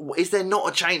 Is there not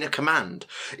a chain of command?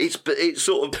 It's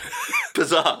sort of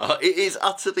bizarre. It is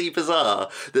utterly bizarre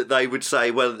that they would say,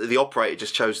 well, the operator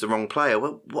just chose the wrong player.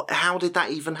 Well, how did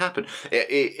that even happen?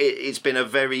 It's been a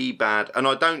very bad, and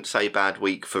I don't say bad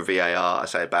week for VAR, I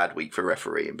say a bad week for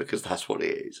refereeing, because that's what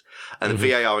it is. And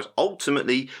the VAR has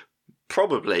ultimately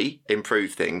probably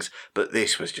improved things, but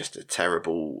this was just a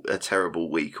terrible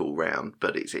week all round.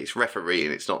 But it's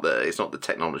refereeing. It's not the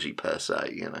technology per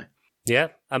se. Yeah,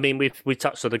 I mean, we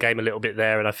touched on the game a little bit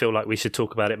there, and I feel like we should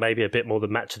talk about it maybe a bit more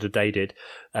than Match of the Day did,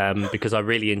 because I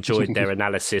really enjoyed their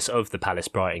analysis of the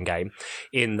Palace-Brighton game,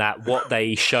 in that what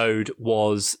they showed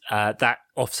was that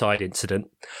offside incident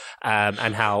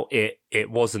and how it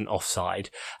wasn't offside.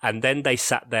 And then they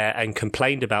sat there and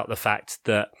complained about the fact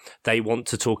that they want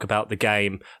to talk about the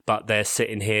game, but they're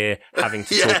sitting here having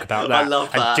to talk about that. I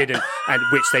love that.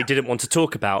 Which they didn't want to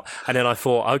talk about. And then I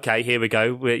thought, okay, here we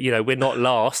go. We're not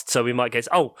last, so we might get.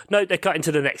 Oh no, they're cutting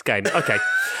to the next game. Okay,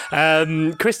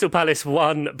 Crystal Palace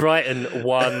 1, Brighton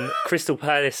 1. Crystal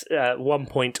Palace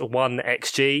 1.1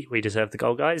 XG. We deserve the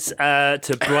goal, guys.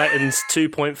 To Brighton's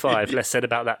 2.5. Less said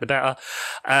about that, the better.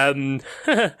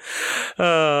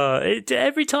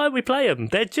 Every time we play them,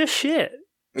 they're just shit.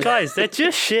 Guys, they're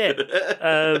just shit.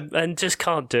 And just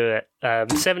can't do it.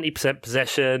 70%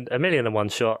 possession,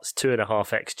 1,000,001 shots,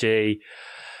 2.5 XG.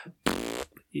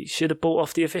 You should have bought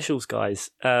off the officials,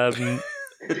 guys. That's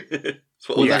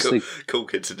what all the cool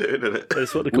kids are doing, isn't it?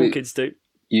 That's what the cool kids do.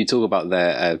 You talk about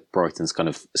their Brighton's kind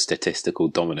of statistical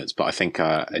dominance, but I think,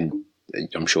 and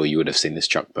I'm sure you would have seen this,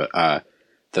 Chuck, but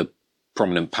the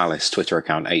prominent Palace Twitter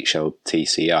account,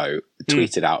 HLTCO,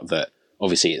 tweeted out that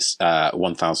obviously it's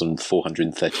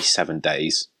 1,437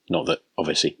 days. Not that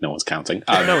obviously no one's counting.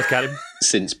 No one's counting.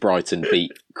 Since Brighton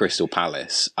beat Crystal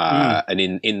Palace, and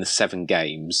in the 7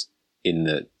 games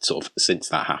since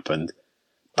that happened.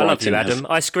 I love you, Adam.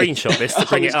 I screenshot this to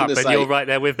bring it up, and you're right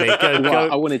there with me. Go.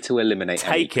 I wanted to eliminate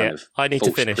any kind of I need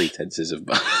false to finish. pretenses of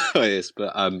bias,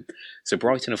 but so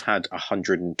Brighton have had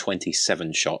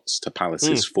 127 shots to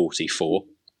Palace's 44.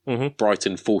 Mm-hmm.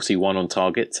 Brighton 41 on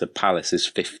target to Palace's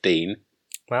 15.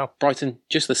 Wow. Brighton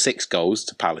just the 6 goals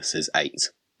to Palace's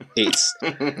 8.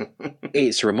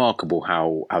 It's remarkable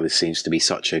how this seems to be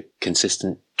such a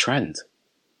consistent trend.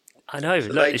 I know.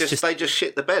 So they just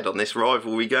shit the bed on this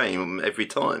rivalry game every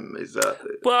time. Is that?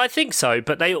 Well, I think so.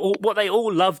 But what they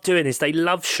all love doing is they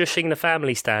love shushing the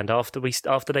family stand after they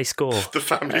score. The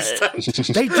family stand.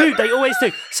 They do. They always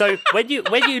do. So when you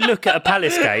look at a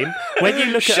Palace game,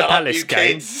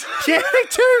 kids. Yeah, they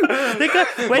do. They go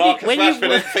when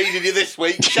you feeding you this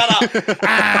week. Shut up.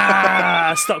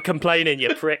 Stop complaining,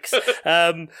 you pricks.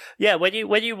 When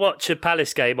you watch a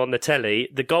Palace game on the telly,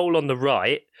 the goal on the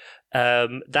right.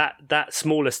 That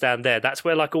smaller stand there, that's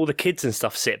where like all the kids and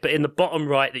stuff sit, but in the bottom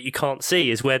right that you can't see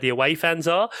is where the away fans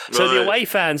are. So the away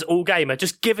fans all game are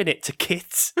just giving it to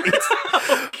kids.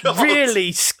 It's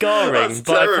really scarring. That's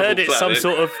but I've heard terrible it's some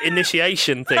sort of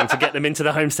initiation thing to get them into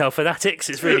the Homestyle Fanatics.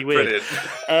 It's really weird.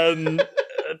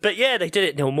 But yeah, they did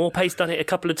it. Neil Morpay's done it a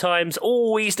couple of times.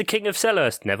 Oh, he's the king of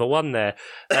Selhurst. Never won there.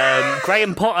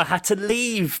 Graham Potter had to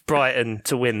leave Brighton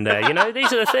to win there.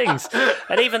 These are the things.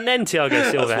 And even then,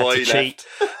 Thiago Silva had to cheat.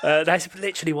 That's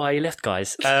literally why he left,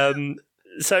 guys.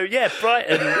 So yeah,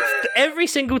 Brighton, every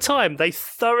single time, they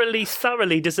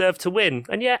thoroughly deserve to win.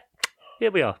 And yet,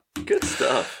 here we are. Good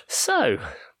stuff. So,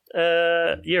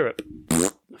 Europe.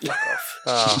 Fuck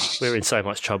off. We're in so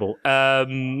much trouble.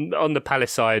 On the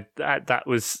Palace side, that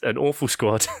was an awful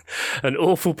squad, an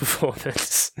awful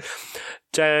performance.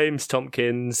 James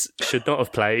Tompkins should not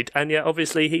have played, and yet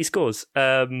obviously he scores.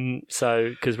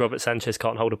 Because Robert Sanchez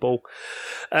can't hold a ball.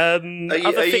 Are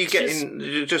you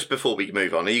getting, just before we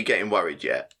move on, are you getting worried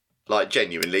yet? Like,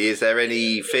 genuinely, is there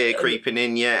any fear creeping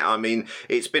in yet? I mean,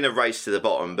 it's been a race to the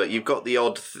bottom, but you've got the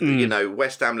odd,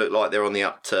 West Ham look like they're on the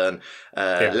upturn.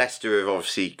 Leicester have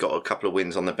obviously got a couple of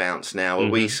wins on the bounce now. Are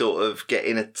we sort of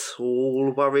getting at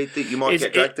all worried that you might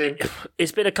get dragged in?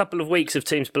 It's been a couple of weeks of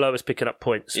teams below us picking up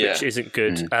points, which isn't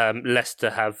good.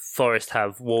 Leicester have, Forest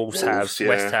have, Wolves have,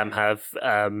 West Ham have,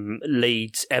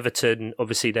 Leeds, Everton.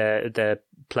 Obviously, they're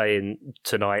playing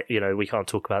tonight. We can't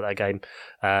talk about that game,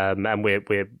 and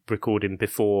we're recording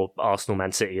before Arsenal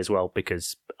Man City as well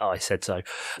because I said so.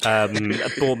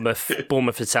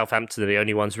 Bournemouth and Southampton are the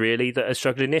only ones really that are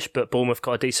struggling-ish, but Bournemouth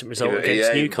got a decent result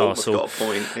against Newcastle. Got a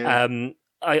point,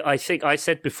 I think I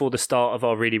said before the start of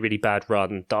our really, really bad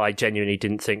run that I genuinely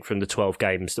didn't think from the 12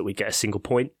 games that we'd get a single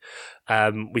point.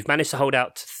 We've managed to hold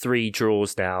out to 3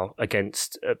 draws now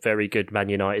against a very good Man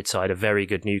United side, a very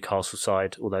good Newcastle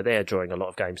side, although they're drawing a lot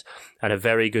of games, and a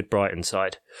very good Brighton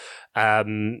side.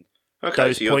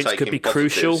 Those points could be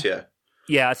crucial.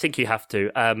 Yeah, I think you have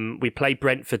to. We play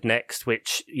Brentford next,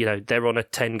 which, they're on a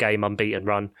 10-game unbeaten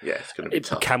run. Yeah, it's going to be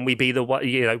tough. Can we be the one,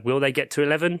 will they get to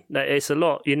 11? It's a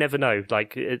lot. You never know.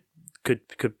 Like, it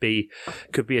could be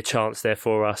a chance there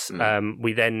for us.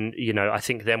 We then, I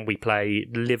think then we play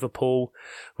Liverpool,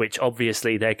 which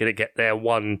obviously they're going to get their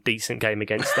one decent game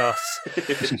against us.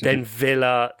 Then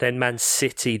Villa, then Man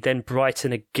City, then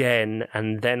Brighton again,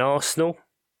 and then Arsenal.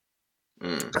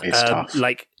 It's tough.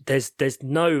 Like there's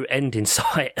no end in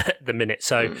sight at the minute,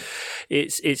 so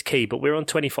it's key. But we're on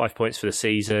 25 points for the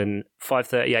season.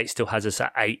 538 still has us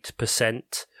at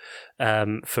 8%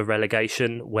 for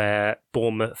relegation, where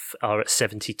Bournemouth are at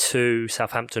 72,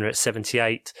 Southampton are at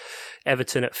 78,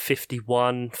 Everton at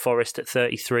 51, Forest at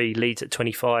 33, Leeds at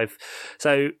 25.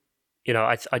 So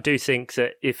I do think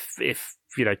that if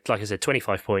like I said,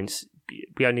 25 points.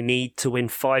 We only need to win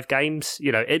 5 games.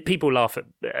 People laugh at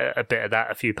a bit of that.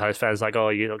 A few Palace fans like, "Oh,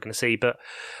 you're not going to see." But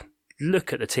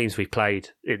look at the teams we've played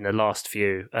in the last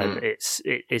few, and it's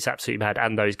absolutely mad.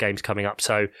 And those games coming up.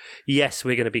 So yes,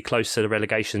 we're going to be close to the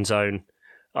relegation zone.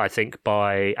 I think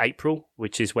by April,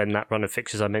 which is when that run of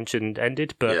fixtures I mentioned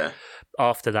ended. But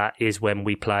after that is when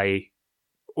we play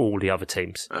all the other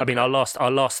teams. Okay. I mean, our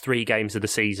last 3 games of the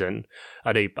season.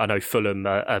 I know Fulham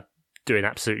are doing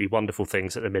absolutely wonderful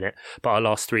things at the minute, but our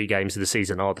last 3 games of the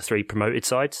season are the 3 promoted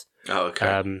sides. Oh,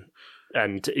 okay.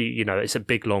 And it's a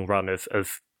big long run of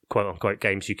quote unquote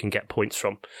games you can get points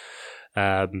from.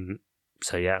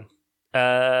 So yeah.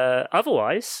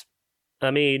 Otherwise, I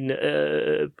mean,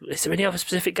 is there any other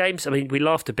specific games? I mean, we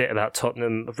laughed a bit about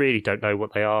Tottenham. I really don't know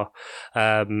what they are.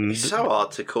 It's so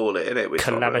hard to call it, isn't it?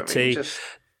 Calamity.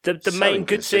 The main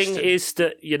good thing is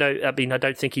that, I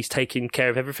don't think he's taking care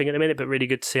of everything at the minute, but really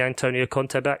good to see Antonio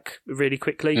Conte back really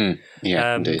quickly.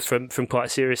 From quite a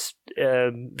serious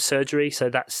surgery.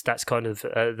 So that's kind of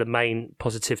the main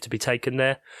positive to be taken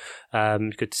there.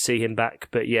 Good to see him back.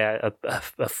 But yeah, a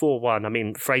 4-1. I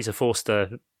mean, Fraser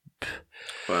Forster.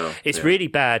 Wow, it's really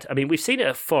bad. I mean, we've seen it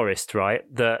at Forest, right?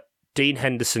 That Dean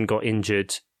Henderson got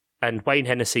injured. And Wayne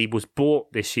Hennessy was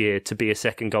bought this year to be a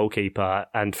second goalkeeper,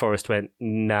 and Forest went,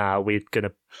 "Nah, we're going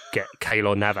to get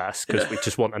Keylor Navas because we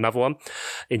just want another one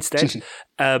instead."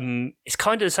 It's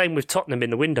kind of the same with Tottenham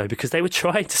in the window because they were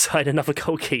trying to sign another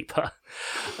goalkeeper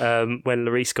when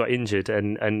Lloris got injured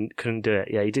and couldn't do it.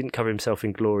 Yeah, he didn't cover himself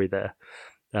in glory there.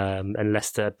 And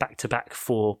Leicester back-to-back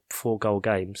 4-goal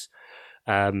games.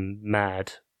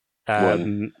 Mad.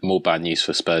 More bad news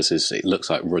for Spurs is it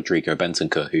looks like Rodrigo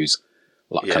Bentancur, who's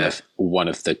kind of one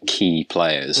of the key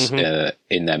players in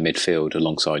their midfield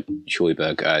alongside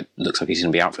Højbjerg, looks like he's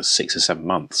going to be out for 6 or 7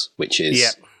 months, which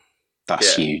is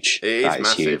that's huge. It is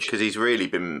massive because he's really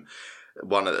been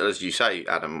one of, as you say,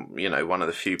 Adam, one of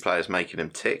the few players making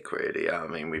him tick. Really, I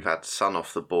mean, we've had Son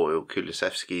off the boil.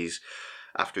 Kulusevski's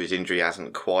after his injury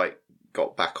hasn't quite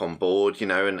got back on board,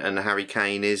 and Harry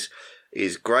Kane is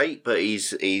great, but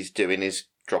he's doing his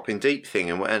dropping deep thing,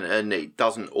 and it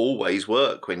doesn't always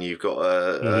work when you've got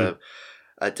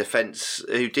a defence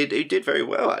who did very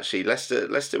well actually.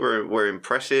 Leicester were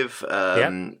impressive.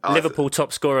 Liverpool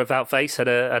top scorer Wout Faes had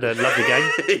a lovely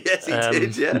game. Yes, he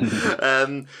did. Yeah,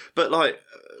 but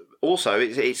also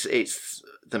it's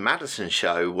the Maddison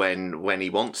show when he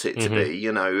wants it to be,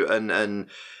 and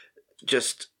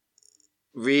just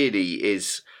really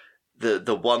is.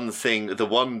 The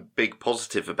one big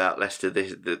positive about Leicester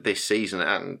this season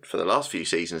and for the last few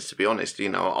seasons, to be honest,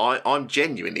 I'm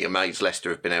genuinely amazed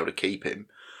Leicester have been able to keep him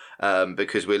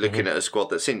because we're looking at a squad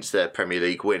that since their Premier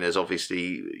League win has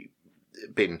obviously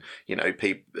been,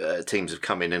 teams have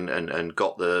come in and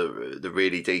got the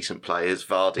really decent players.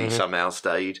 Vardy somehow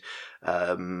stayed.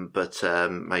 But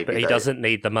he doesn't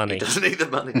need the money. He doesn't need the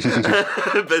money.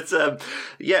 But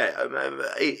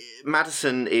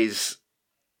Maddison is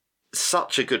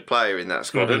such a good player in that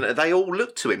squad, and they all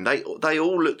look to him. They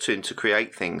all look to him to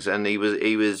create things, and he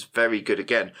was very good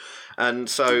again. And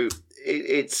so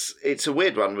it's a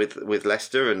weird one with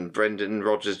Leicester and Brendan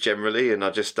Rodgers generally, and I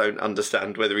just don't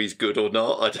understand whether he's good or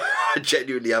not. I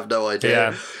genuinely have no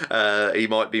idea. Yeah. He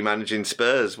might be managing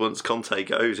Spurs once Conte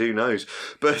goes. Who knows?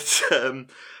 But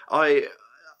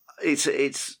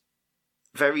it's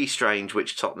very strange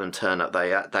which Tottenham turn up.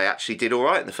 They actually did all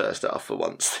right in the first half for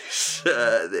once.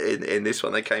 In this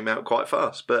one, they came out quite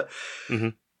fast, but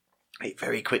it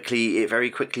very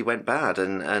quickly went bad,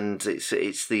 and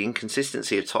it's the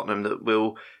inconsistency of Tottenham that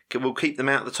will keep them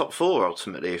out of the top four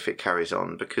ultimately if it carries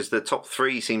on, because the top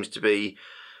three seems to be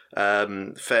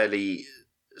fairly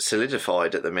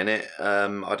solidified at the minute.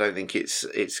 I don't think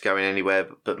it's going anywhere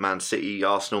but Man City,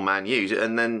 Arsenal, Man U,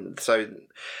 and then so.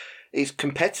 It's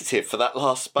competitive for that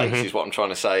last space, is what I'm trying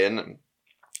to say. And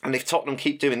if Tottenham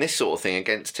keep doing this sort of thing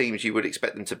against teams you would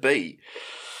expect them to beat,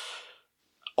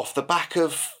 off the back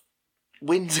of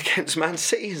wins against Man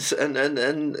City, and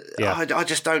I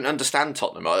just don't understand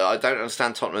Tottenham. I don't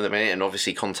understand Tottenham at the minute, and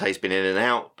obviously Conte's been in and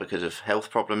out because of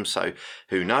health problems, so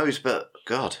who knows? But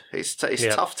God, it's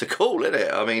tough to call, isn't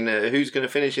it? I mean, who's going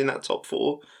to finish in that top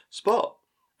four spot?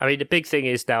 I mean, the big thing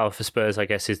is now for Spurs, I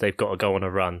guess, is they've got to go on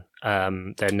a run.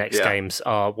 Their next games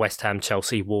are West Ham,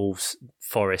 Chelsea, Wolves,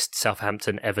 Forest,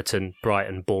 Southampton, Everton,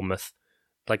 Brighton, Bournemouth.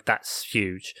 Like, that's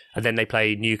huge. And then they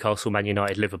play Newcastle, Man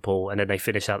United, Liverpool, and then they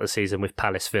finish out the season with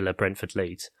Palace, Villa, Brentford,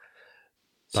 Leeds.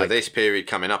 So this period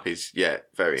coming up is,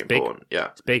 very important. Big. Yeah,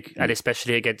 it's big, and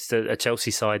especially against a Chelsea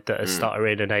side that are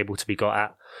stuttering and able to be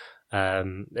got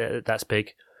at. That's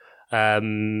big.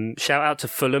 Shout out to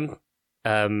Fulham.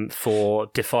 For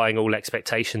defying all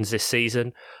expectations this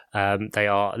season. They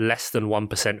are less than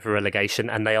 1% for relegation,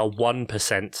 and they are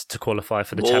 1% to qualify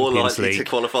for the Champions League. More likely to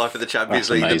qualify for the Champions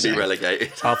League than be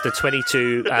relegated. After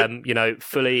 22,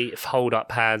 fully hold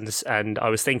up hands. And I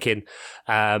was thinking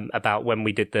about when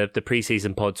we did the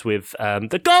pre-season pods with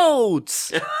the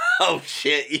Golds. Oh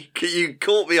shit! You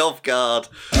caught me off guard.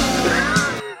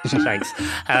 Thanks.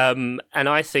 And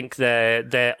I think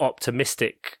they're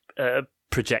optimistic.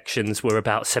 Projections were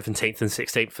about 17th and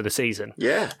 16th for the season.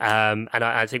 Yeah. And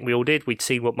I think we all did. We'd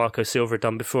seen what Marco Silva had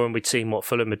done before, and we'd seen what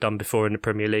Fulham had done before in the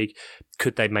Premier League.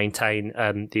 Could they maintain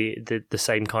the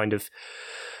same kind of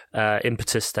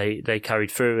impetus they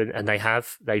carried through, and they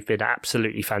have. They've been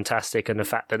absolutely fantastic, and the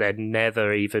fact that they've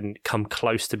never even come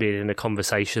close to being in a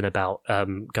conversation about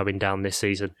going down this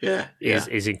season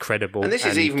is incredible. And this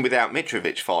is even without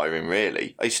Mitrovic firing,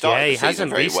 really. He started the season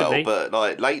very recently. well, but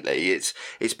like lately it's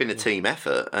been a team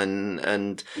effort,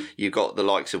 and you've got the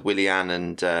likes of Willian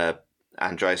and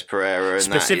Andreas Pereira, and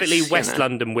specifically West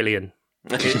London Willian.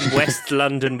 West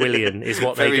London Willian is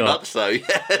what they got. Very much so.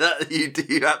 Yeah,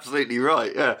 you're absolutely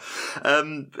right. Yeah.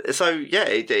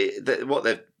 What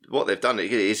they've done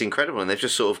is incredible, and they've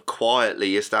just sort of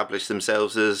quietly established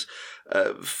themselves as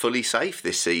fully safe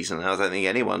this season. I don't think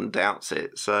anyone doubts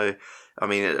it. So, I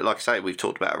mean, like I say, we've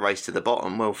talked about a race to the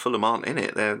bottom. Well, Fulham aren't in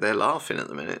it. They're laughing at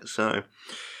the minute. So,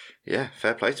 yeah,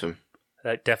 fair play to them.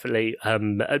 Definitely.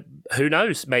 Who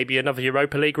knows? Maybe another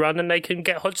Europa League run, and they can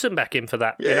get Hodgson back in for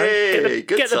that. Yay,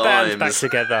 get the bands back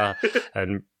together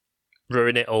and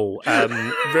ruin it all.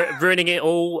 Ruining it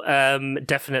all.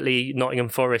 Definitely Nottingham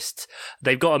Forest.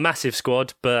 They've got a massive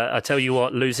squad, but I tell you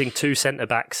what, losing two centre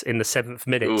backs in the 7th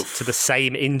minute to the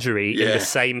same injury in the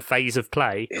same phase of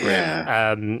play.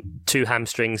 Yeah. Two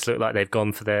hamstrings look like they've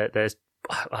gone for their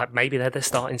maybe they're their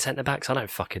starting centre backs. I don't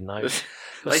fucking know.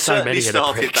 They so certainly many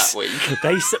started that week.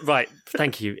 Right,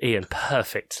 thank you, Ian.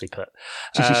 Perfectly put.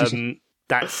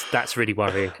 That's really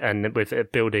worrying. And with a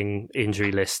building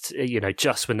injury list,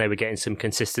 just when they were getting some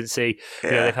consistency,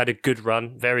 they've had a good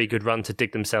run, very good run to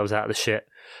dig themselves out of the shit.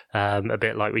 A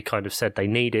bit like we kind of said they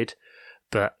needed.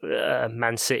 But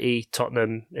Man City,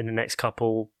 Tottenham in the next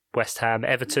couple, West Ham,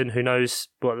 Everton, who knows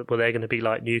what they're going to be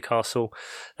like, Newcastle.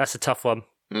 That's a tough one.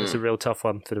 It's a real tough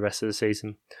one for the rest of the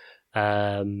season.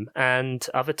 And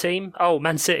other team? Oh,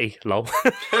 Man City. Lol.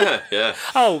 Yeah.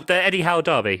 Oh, the Eddie Howe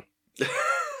derby.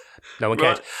 No one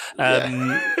cared.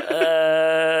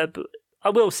 I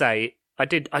will say, I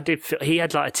did feel, he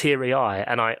had like a teary eye,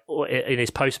 and in his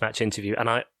post-match interview, and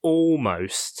I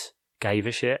almost gave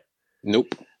a shit.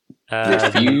 Nope.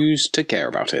 Refused to care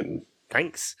about him.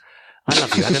 Thanks. I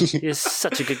love you, Adam. You're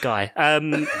such a good guy.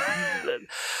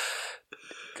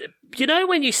 you know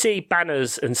when you see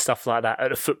banners and stuff like that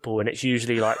at a football, and it's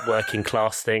usually like working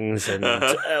class things and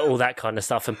all that kind of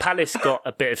stuff. And Palace got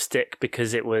a bit of stick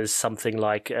because it was something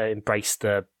like embrace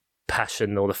the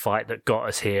passion or the fight that got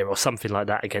us here, or something like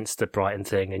that against the Brighton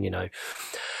thing. And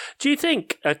do you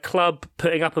think a club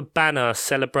putting up a banner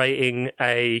celebrating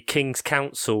a King's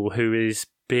Counsel who is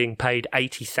being paid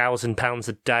 £80,000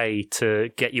 a day to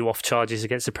get you off charges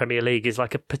against the Premier League is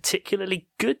like a particularly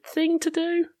good thing to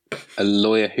do? A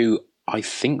lawyer who I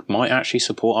think might actually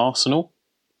support Arsenal.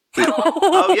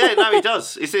 Oh yeah, no, he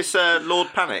does. Is this Lord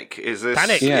Panic? Is this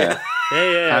Panic? Yeah.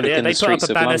 Yeah. They put up a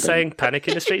banner London. saying "Panic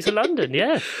in the streets of London."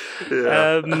 Yeah.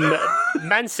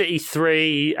 Man City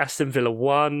 3, Aston Villa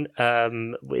 1.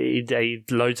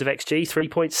 Loads of XG,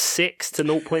 3.6 to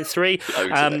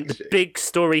 0.3. The big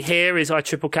story here is I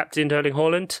triple captained Erling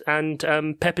Haaland,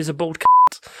 and Pep is a bald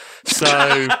c***.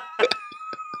 So.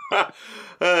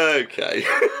 Okay.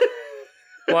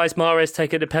 Why is Mahrez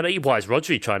taking a penalty? Why is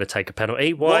Rodri trying to take a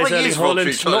penalty? Why is is Erling Rodri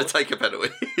Haaland trying to take a penalty?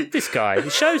 This guy, he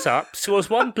shows up, scores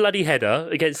one bloody header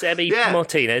against Emi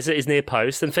Martinez at his near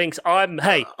post, and thinks, I'm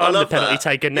the penalty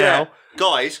taker now. Yeah.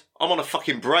 Guys, I'm on a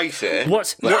fucking brace here.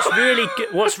 What's really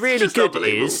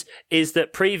good is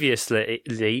that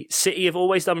previously City have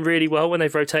always done really well when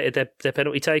they've rotated their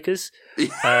penalty takers,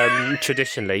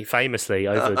 traditionally, famously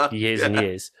over years and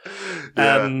years.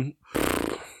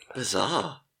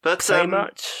 Bizarre. But so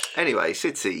much. Anyway,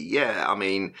 City, yeah, I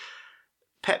mean,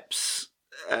 Pep's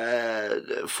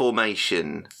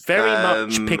formation. Very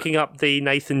much picking up the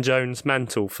Nathan Jones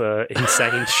mantle for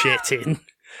insane shit in.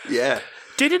 Yeah.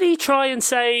 Didn't he try and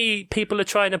say people are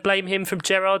trying to blame him from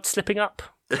Gerrard slipping up?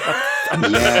 I'm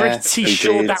pretty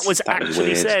sure that was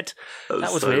actually said.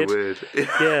 That was so weird.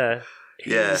 Yeah.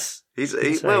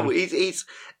 He's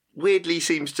weirdly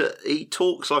he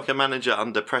talks like a manager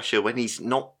under pressure when he's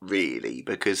not really,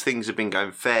 because things have been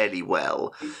going fairly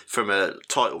well from a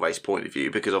title race point of view,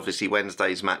 because obviously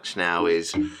Wednesday's match now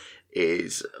is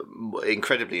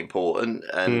incredibly important,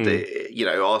 and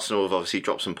Arsenal have obviously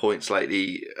dropped some points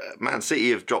lately. Man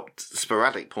City have dropped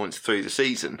sporadic points through the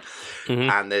season,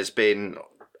 and there's been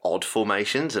odd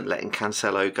formations and letting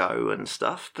Cancelo go and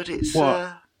stuff, but it's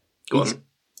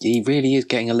he really is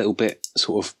getting a little bit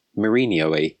sort of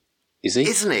Mourinho-y. Is he?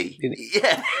 Isn't he?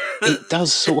 Yeah. It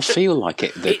does sort of feel like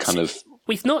it.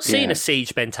 We've not seen a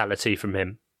siege mentality from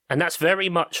him. And that's very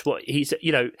much what he's,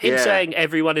 saying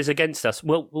everyone is against us.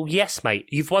 Well, yes, mate.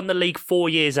 You've won the league 4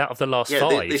 years out of the last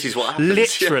 5. This is what happens.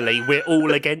 Literally, we're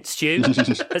all against you.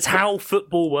 That's how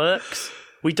football works.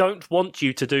 We don't want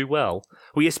you to do well.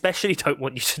 We especially don't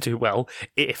want you to do well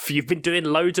if you've been doing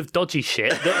loads of dodgy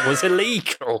shit that was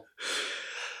illegal.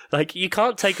 Like, you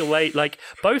can't take away,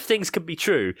 both things can be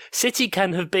true. City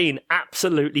can have been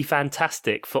absolutely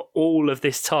fantastic for all of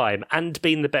this time and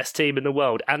been the best team in the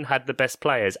world and had the best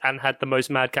players and had the most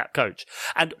madcap coach.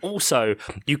 And also,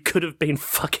 you could have been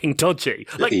fucking dodgy.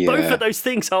 Both of those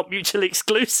things aren't mutually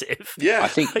exclusive. Yeah. I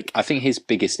think his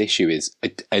biggest issue is,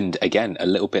 and again, a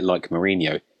little bit like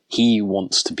Mourinho, he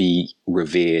wants to be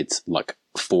revered,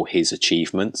 for his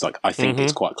achievements. I think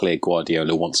it's quite clear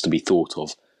Guardiola wants to be thought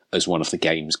of as one of the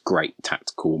game's great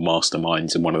tactical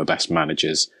masterminds and one of the best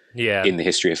managers in the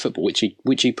history of football,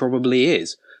 which he probably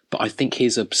is. But I think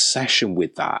his obsession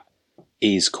with that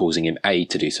is causing him, A,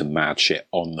 to do some mad shit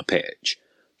on the pitch,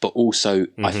 but also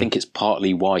I think it's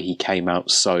partly why he came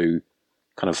out so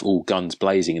kind of all guns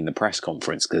blazing in the press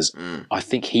conference, because I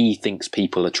think he thinks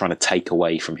people are trying to take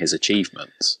away from his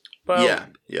achievements. Well,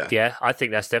 yeah, I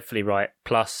think that's definitely right.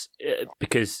 Plus,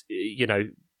 because,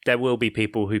 there will be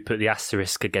people who put the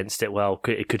asterisk against it. Well,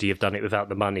 could he have done it without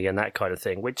the money and that kind of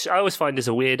thing? Which I always find is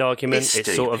a weird argument.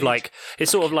 It's sort of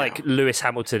like Lewis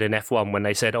Hamilton in F1 when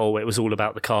they said, "Oh, it was all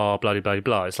about the car." Blah blah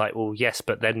blah. It's like, well, yes,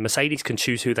 but then Mercedes can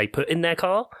choose who they put in their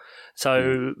car.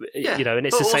 So and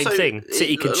it's the same thing.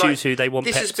 City can choose who they want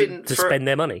Pep to spend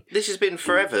their money. This has been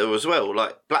forever as well.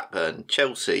 Like Blackburn,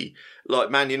 Chelsea,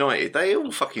 Man United, they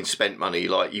all fucking spent money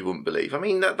like you wouldn't believe. I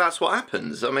mean, that's what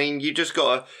happens. I mean, you've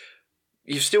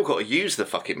still got to use the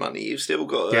fucking money. You've still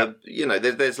got to,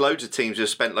 there's loads of teams who have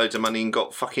spent loads of money and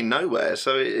got fucking nowhere.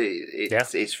 So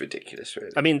it's ridiculous,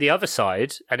 really. I mean, the other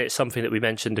side, and it's something that we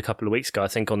mentioned a couple of weeks ago, I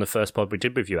think on the first pod we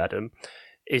did with you, Adam,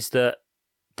 is that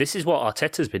this is what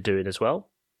Arteta's been doing as well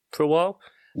for a while.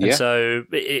 And so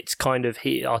it's kind of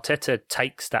Arteta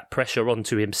takes that pressure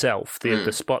onto himself,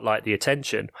 the spotlight, the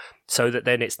attention, so that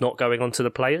then it's not going onto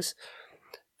the players.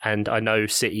 And I know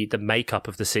City, the makeup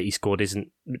of the City squad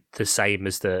isn't the same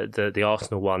as the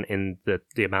Arsenal one in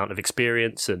the amount of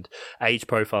experience and age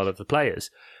profile of the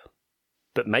players.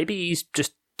 But maybe he's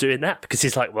just doing that because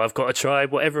he's like, well, I've got to try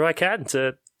whatever I can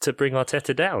to bring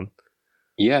Arteta down.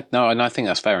 Yeah, no, and I think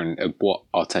that's fair. And what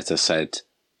Arteta said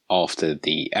after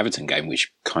the Everton game,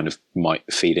 which kind of might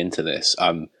feed into this,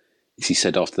 he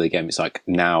said after the game, it's like,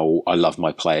 now I love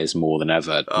my players more than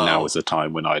ever. Now is the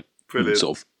time when I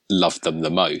sort of love them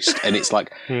the most. And it's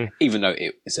like, even though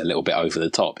it's a little bit over the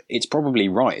top, it's probably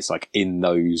right. It's like in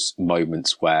those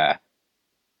moments where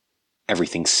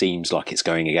everything seems like it's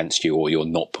going against you or you're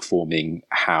not performing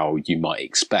how you might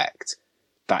expect,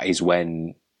 that is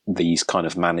when these kind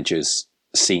of managers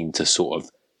seem to sort of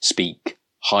speak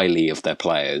highly of their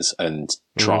players and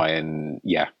try and,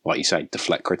 like you say,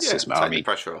 deflect criticism. Take the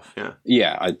pressure off,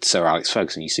 Sir Alex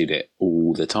Ferguson, you see it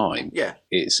all the time. Yeah.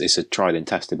 It's a tried and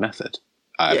tested method.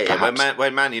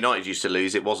 When Man United used to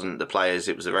lose, it wasn't the players,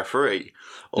 it was the referee.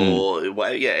 Or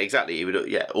exactly. He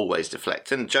would always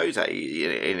deflect. And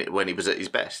Jose, when he was at his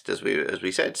best, as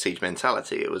we said, siege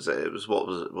mentality. It was what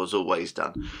was always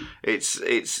done.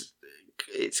 It's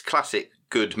classic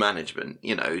good management,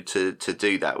 to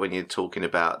do that when you're talking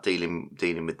about dealing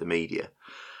with the media.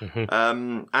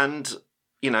 And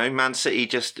Man City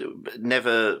just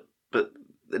never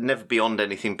beyond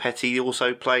anything petty,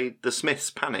 also played the Smiths'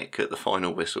 Panic at the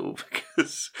final whistle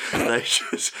because they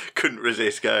just couldn't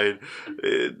resist going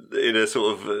in a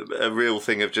sort of a real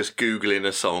thing of just Googling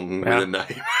a song with a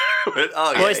name.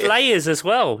 It's layers as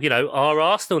well. Are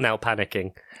Arsenal now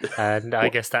panicking? And I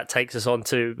guess that takes us on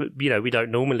to, we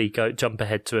don't normally jump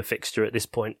ahead to a fixture at this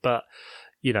point, but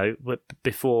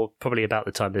before probably about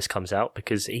the time this comes out,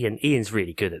 because Ian's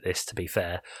really good at this, to be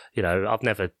fair. I've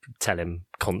never tell him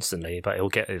constantly, but he'll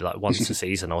get it like once a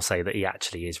season. I'll say that he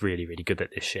actually is really, really good at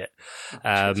this shit.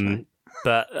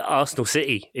 But Arsenal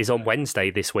City is on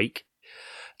Wednesday this week.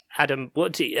 Adam,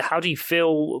 how do you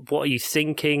feel? What are you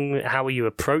thinking? How are you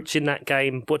approaching that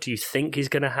game? What do you think is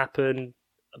going to happen?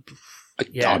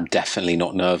 Yeah. I'm definitely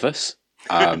not nervous.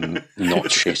 Not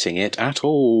shitting it at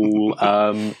all.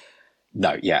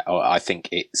 No, I think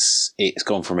it's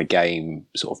gone from a game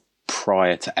sort of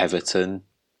prior to Everton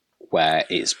where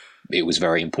it was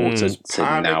very important to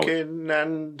now. Panic in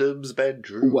Andam's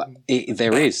bedroom. Well,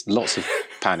 there is lots of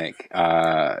panic,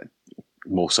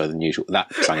 more so than usual.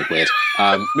 That sounded weird.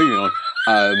 Moving on.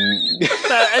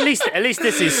 At least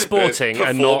this is sporting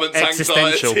and not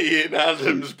existential. Anxiety in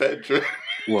Adam's bedroom.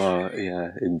 Well,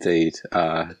 yeah, indeed.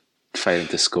 Failing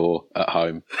to score at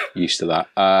home, used to that.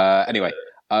 Anyway.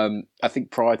 I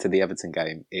think prior to the Everton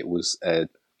game, it was a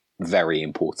very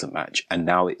important match, and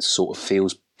now it sort of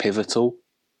feels pivotal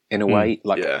in a way.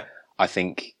 I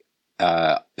think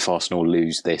if Arsenal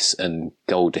lose this and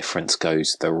goal difference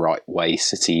goes the right way,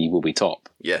 City will be top.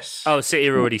 Yes. Oh, City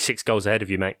are already 6 goals ahead of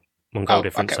you, mate. On goal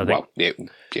difference, okay. I think. Well,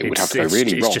 it would have to go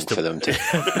really wrong for them to.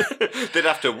 They'd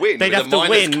have to win. They'd have to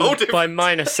win by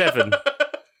 -7.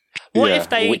 What if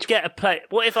they get a play?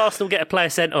 What if Arsenal get a player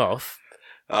sent off?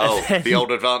 Oh, the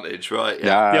old advantage, right?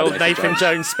 Yeah. The old Nathan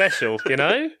Jones special,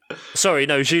 Sorry,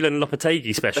 no, Julian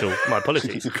Lopetegui special. My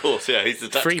apologies. Of course, yeah, he's the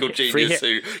tactical genius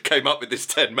who came up with this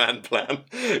 10-man plan.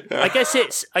 I guess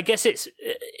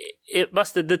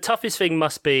the toughest thing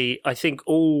must be, I think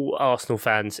all Arsenal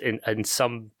fans in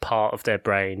some part of their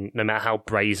brain, no matter how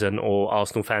brazen or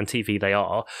Arsenal fan TV they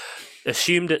are,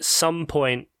 assumed at some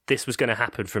point this was going to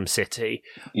happen from City.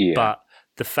 Yeah. But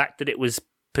the fact that it was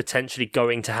potentially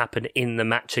going to happen in the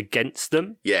match against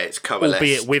them. Yeah, it's coalesced.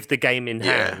 Albeit with the game in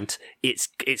hand, it's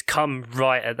come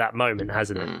right at that moment,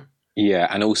 hasn't it? Yeah,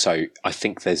 and also I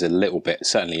think there's a little bit,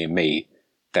 certainly in me,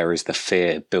 there is the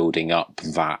fear building up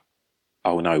that,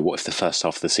 oh no, what if the first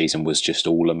half of the season was just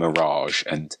all a mirage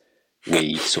and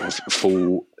we sort of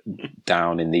fall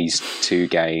down in these 2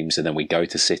 games and then we go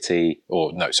to City,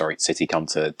 City come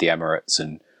to the Emirates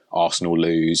and Arsenal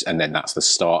lose, and then that's the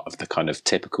start of the kind of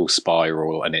typical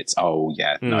spiral, and it's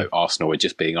Arsenal are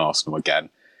just being Arsenal again.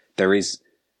 There is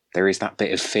that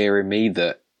bit of fear in me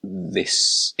that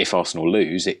this, if Arsenal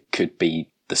lose, it could be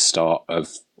the start of,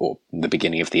 or the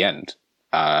beginning of the end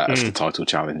of the title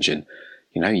challenge. And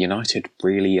United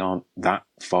really aren't that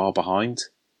far behind.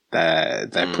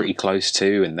 They're pretty close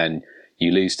to, and then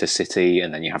you lose to City,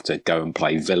 and then you have to go and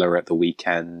play Villa at the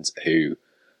weekend, who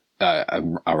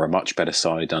are a much better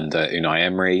side under Unai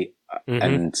Emery.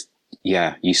 And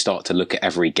you start to look at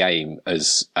every game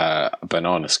as a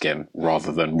banana skin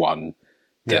rather than one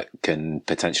that can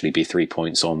potentially be 3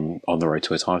 points on the road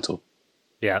to a title.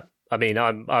 Yeah. I mean,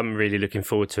 I'm really looking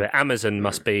forward to it. Amazon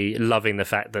must be loving the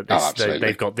fact that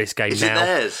they've got this game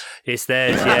now. It's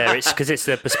theirs, yeah. It's because it's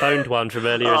the postponed one from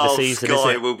earlier in the season.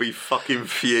 Sky will be fucking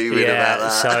fuming about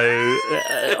that. So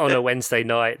on a Wednesday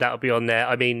night, that'll be on there.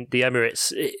 I mean, the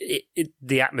Emirates,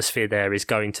 the atmosphere there is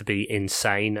going to be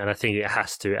insane, and I think it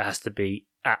has to be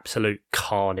absolute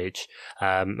carnage.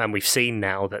 And we've seen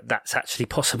now that that's actually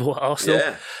possible at Arsenal,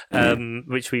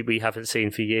 which we haven't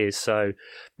seen for years. So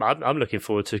I'm looking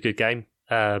forward to a good game.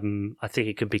 I think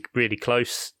it could be really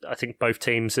close. I think both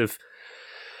teams have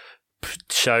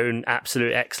shown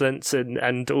absolute excellence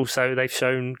and also they've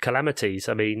shown calamities.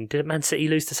 I mean, didn't Man City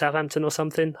lose to Southampton or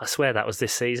something? I swear that was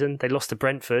this season. They lost to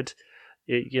Brentford.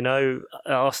 You know,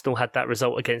 Arsenal had that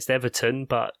result against Everton,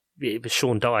 but it was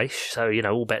Sean Dyche, so, you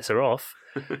know, all bets are off.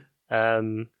 Good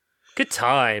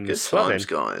times. Good times,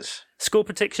 guys. Score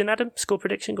prediction, Adam? Score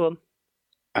prediction, go on.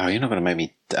 Oh, you're not going to make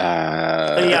me... Yeah,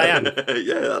 I am.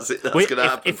 Yeah, that's it. That's going to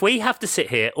happen. If we have to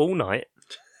sit here all night...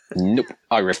 Nope,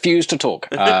 I refuse to talk.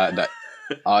 No,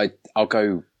 I'll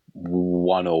go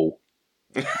 1-1.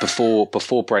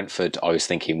 Before Brentford, I was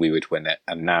thinking we would win it,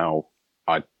 and now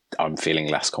I'm feeling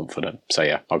less confident. So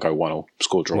yeah, I'll go 1-1.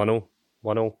 Score draw. 1-1.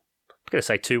 I'm going to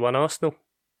say 2-1 Arsenal.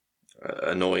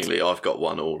 Annoyingly, I've got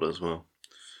 1-1 as well.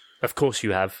 Of course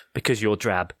you have, because you're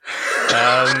drab.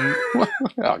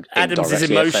 Adam is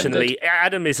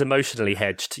emotionally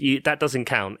hedged. That doesn't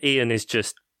count. Ian is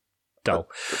just dull.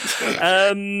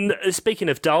 Speaking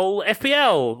of dull,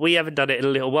 FPL, we haven't done it in a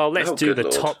little while. Let's do the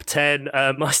top 10.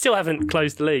 I still haven't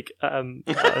closed the league. I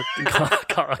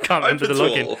can't remember the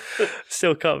login.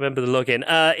 Still can't remember the login.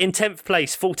 In 10th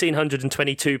place,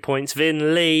 1,422 points,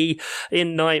 Vin Lee.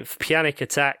 In 9th, Panic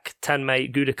Attack,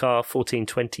 Tanmay Gudakar,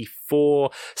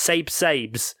 1,424.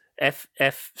 Sabes,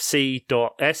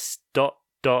 FFC.S.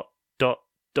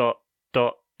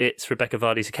 It's Rebecca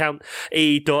Vardy's account.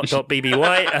 E.BBY,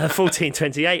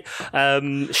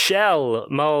 1428. Shell,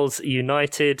 Miles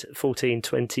United,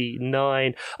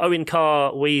 1429. Owen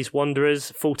Carr, Wees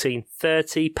Wanderers,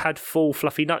 1430. Padfall,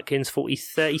 Fluffy Nutkins,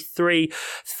 4033.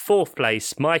 4th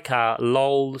place, Micah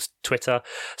Lol, Twitter.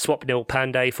 Swapnil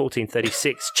Pandey,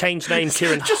 1436. Change name,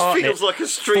 Kieran Hartnett. It just feels like a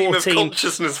stream of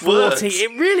consciousness 40. words. It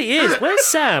really is. Where's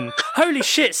Sam? Holy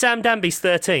shit, Sam Danby's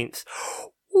 13th.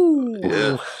 Ooh.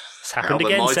 Yeah. It's happened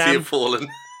again, Sam. Have fallen.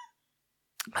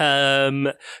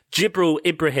 Jibril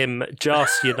Ibrahim,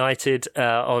 Jas United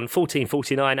on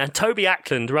 1449, and Toby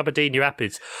Ackland, Rubberdean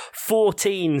Rapids,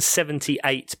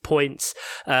 1478 points.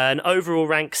 An overall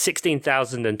rank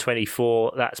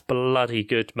 16,024. That's bloody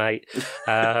good, mate.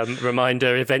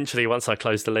 Reminder: eventually, once I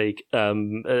close the league,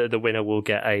 the winner will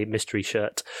get a mystery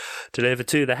shirt delivered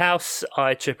to the house.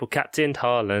 I triple captained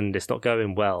Haaland. It's not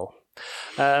going well,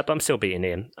 but I'm still beating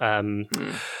Ian.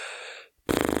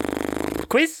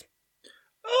 Quiz.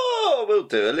 Oh, we'll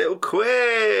do a little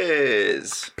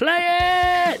quiz. Play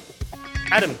it!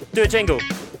 Adam, do a jingle.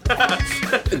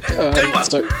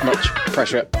 So much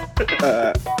pressure.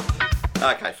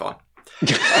 Okay, fine.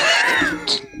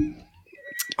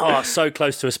 Oh, so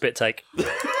close to a spit take.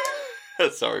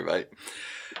 Sorry, mate.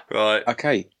 Right.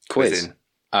 Okay, quiz.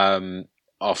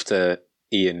 After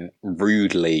Ian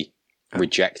rudely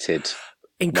rejected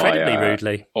incredibly my,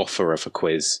 rudely offer of a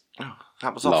quiz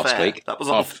that was last off air. week. That was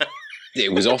off air.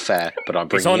 It was off air, but I'm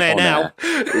bringing it on air now. Air.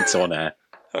 It's on air.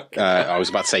 Okay. I was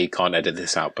about to say you can't edit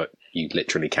this out, but you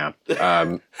literally can.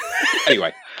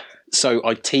 Anyway, so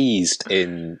I teased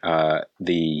in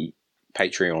the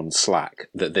Patreon Slack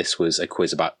that this was a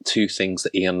quiz about two things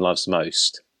that Ian loves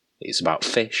most. It's about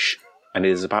fish and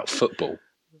it is about football.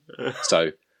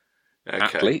 So,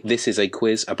 aptly, this is a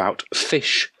quiz about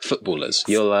fish footballers.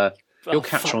 You'll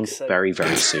catch on very,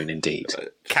 very soon indeed.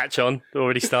 Catch on.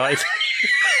 Already started.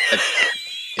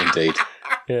 Indeed.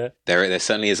 Yeah. There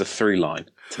certainly is a through line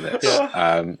to this.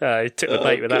 Yeah. He took the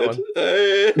bait with that one.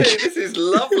 This is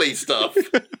lovely stuff.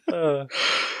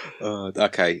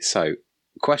 Okay, so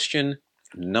question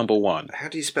number 1. How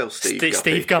do you spell Steve Guppy?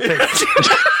 Steve Guppy.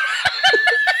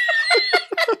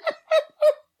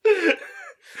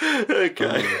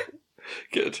 Okay.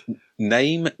 Good.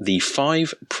 Name the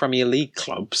 5 Premier League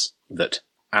clubs that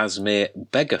Asmir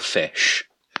Begafish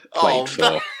played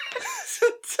for. It's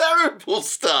a terrible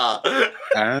start.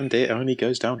 And it only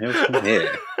goes downhill from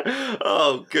here.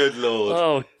 Oh, good Lord.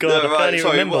 Oh, God, I can't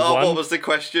even remember one. What was the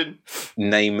question?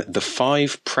 Name the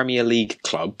 5 Premier League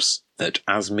clubs that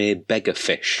Asmir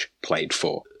Begafish played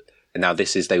for. And now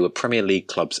they were Premier League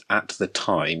clubs at the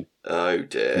time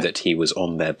that he was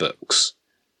on their books.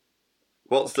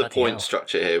 What's the point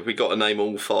structure here? Have we got to name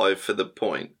all 5 for the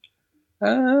point?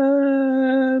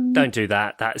 Don't do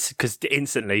that. That's because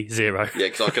instantly 0. Yeah,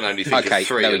 because I can only think of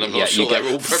 3, and I'm not sure they're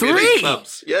all Premier 3? League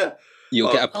clubs. Yeah.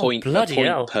 You'll get a point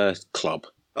per club.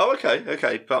 Oh,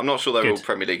 okay. But I'm not sure they're all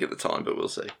Premier League at the time, but we'll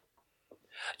see.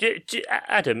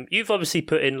 Adam, you've obviously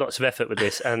put in lots of effort with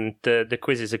this, and the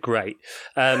quizzes are great.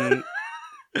 Here's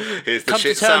the come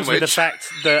shit to terms sandwich. with the fact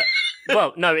that,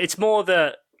 well, no, it's more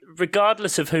that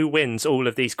regardless of who wins all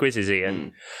of these quizzes,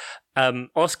 Ian,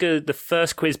 Oscar, the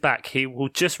first quiz back, he will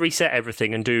just reset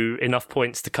everything and do enough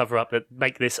points to cover up that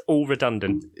make this all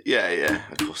redundant. Yeah,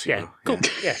 of course he will. Cool.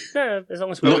 Yeah. No, as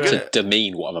long as we're Not to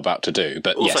demean what I'm about to do,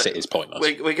 but Also, yes, it is pointless.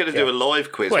 We're going to do a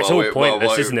live quiz. Well, it's all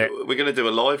pointless, isn't it? We're going to do a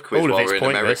live quiz All of while it's we're in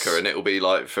pointless. America, and it will be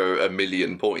like for 1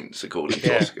 million points, according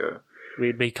to Oscar.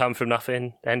 we come from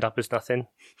nothing, end up as nothing.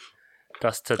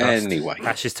 Dust to dust. Anyway.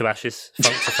 Ashes to ashes.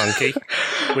 Funk to funky.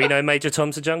 We know Major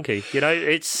Tom's a junkie. You know,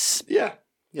 it's...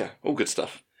 Yeah, all good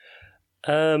stuff.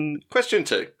 How Question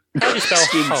 2. do you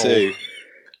spell hole?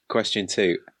 Question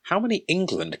 2. How many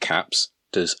England caps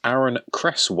does Aaron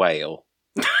Cresswell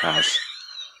have?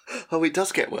 Oh, it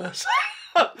does get worse.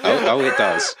 Oh, it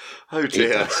does. Oh, It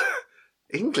dear. does.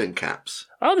 England caps.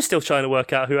 I'm still trying to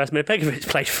work out who Asmir Begovic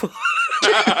played for.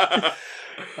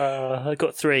 I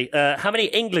got 3. How many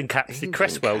England caps did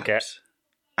Cresswell get?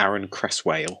 Aaron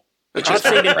Cresswell. I've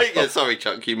seen him. Yeah, sorry,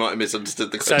 Chuck, you might have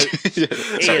misunderstood the question.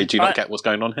 Sorry, Ian, do you not get what's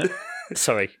going on here?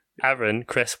 Sorry, Aaron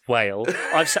Cresswell.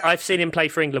 I've seen him play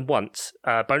for England once.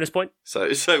 Bonus point. So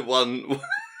one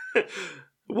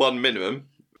minimum.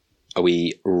 Are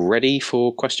we ready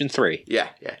for question 3? Yeah.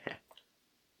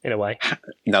 In a way.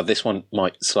 Now, this one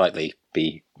might slightly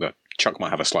be... Well, Chuck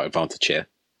might have a slight advantage here.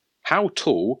 How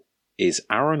tall is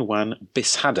Aaron Wan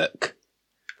Bissadek?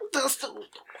 That's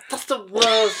the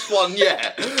worst one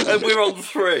yet, and we're on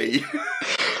 3.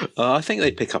 I think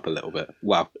they pick up a little bit.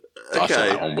 Wow. I thought Okay.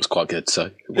 that one was quite good,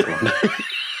 so... what do I know?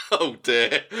 Oh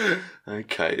dear.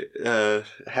 Okay.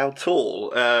 How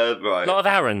tall? Right. A lot of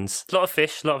Aarons. A lot of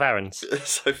fish. A lot of Aarons.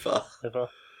 So far.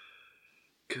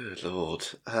 Good lord.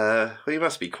 Well, you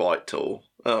must be quite tall.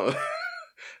 Oh.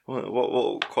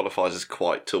 What qualifies as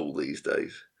quite tall these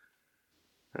days?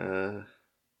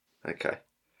 Okay.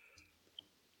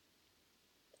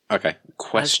 Okay.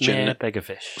 Question Asmir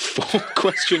Begovic. 4.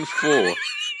 Question 4.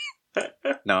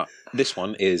 Now, this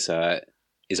one is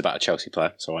about a Chelsea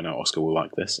player, so I know Oscar will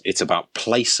like this. It's about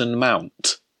Playson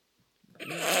Mount.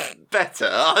 Better.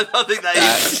 I think that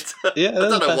is. Yeah, I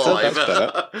don't know that's why.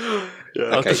 better. But, yeah.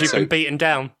 Oh, because you've so- been beaten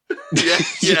down. Yeah.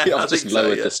 I I've just think so,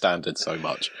 lowered yeah. the standard so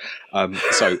much.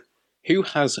 So, who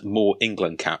has more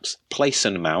England caps,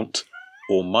 Playson Mount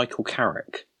or Michael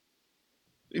Carrick?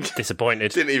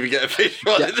 Disappointed. Didn't even get a fish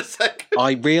right in the second.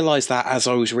 I realised that as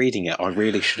I was reading it. I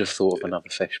really should have thought of another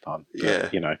fish pun. But, Yeah.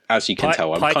 you know, as you can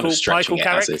tell, I'm kind of stretching it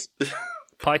as is.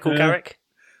 Michael Carrick.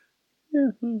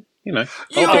 You know.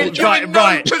 You Oh, were trying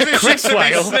right. no position Chris to be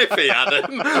Whale. sniffy,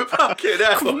 Adam. Fucking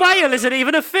hell. Whale isn't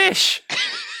even a fish.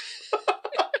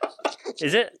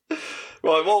 Is it?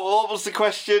 Right, what was the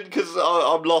question? Because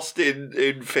I'm lost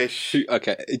in fish.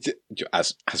 Okay,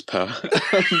 as per.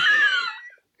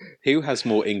 Who has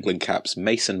more England caps,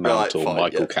 Mason Mount Right, or fine,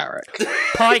 Michael yeah. Carrick?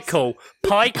 Michael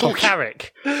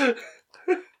Carrick. Right,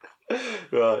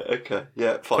 okay.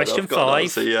 Yeah, fine. Question I've got an 5.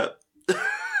 answer, yeah.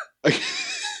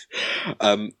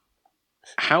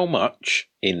 How much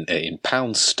in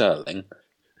pounds sterling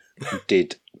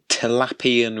did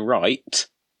Tilapian Wright?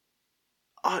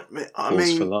 I Pause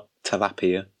mean, for that.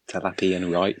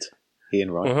 Tilapian Wright.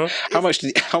 Ian Wright. Uh-huh. How much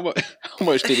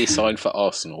did he sign for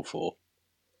Arsenal for?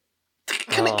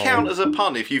 can it count as a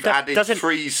pun if you've That added doesn't-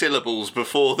 3 syllables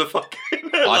before the fucking...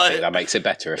 I think that makes it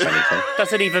better, if anything.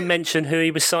 Doesn't even mention who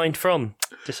he was signed from.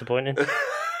 Disappointing.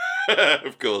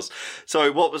 Of course. Sorry,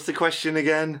 what was the question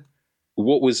again?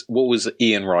 What was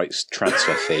Ian Wright's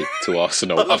transfer fee to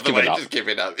Arsenal? I love I've the way given up. Just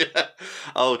giving up. Yeah.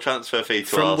 Oh, transfer fee to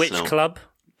From Arsenal. which club?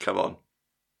 Come on.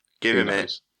 Give Who him it.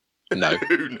 knows? No.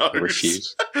 Who knows? I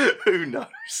refuse. Who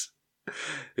knows?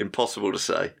 Impossible to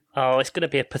say. Oh, it's going to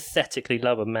be a pathetically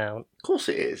low amount. Of course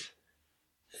it is.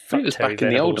 I think it was Terry back in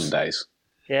the Venables. olden days.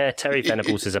 Yeah, Terry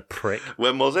Venables is a prick.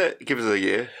 When was it? Give us a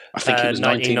year. I think it was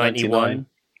 1991.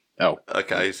 Oh,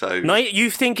 Okay, so... You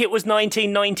think it was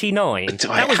 1999? It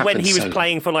That was when happened he was so-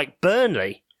 playing for like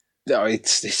Burnley. no,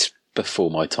 it's before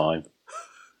my time.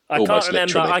 I can't Almost remember.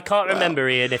 literally. I can't remember,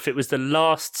 Ian, if it was the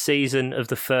last season of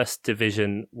the first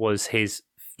division was his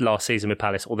last season with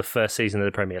Palace, or the first season of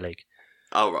the Premier League.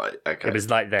 Oh, right, okay. It was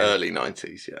like then. Early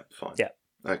 90s, yeah, fine. Yeah.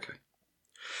 Okay.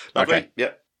 Lovely. Okay.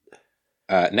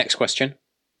 Yeah. Next question,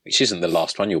 which isn't the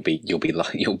last one. You'll be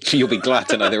glad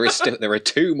to know there are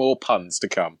 2 more puns to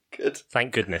come. Good.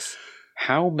 Thank goodness.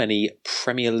 How many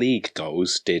Premier League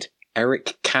goals did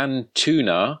Eric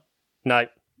Cantona? No,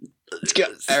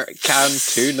 Eric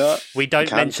Cantona. we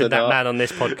don't mention that Cantona. man on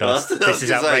this podcast. I This was is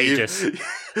gonna say, outrageous.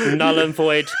 Null and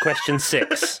void. Question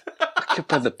 6.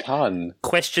 Look at the pun.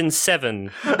 Question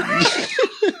 7.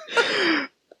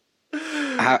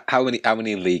 How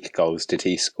many league goals did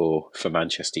he score for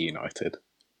Manchester United?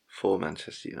 For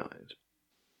Manchester United.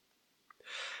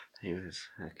 He was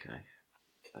okay.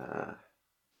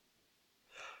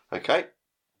 Okay.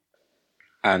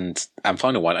 And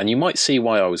final one, and you might see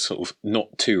why I was sort of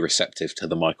not too receptive to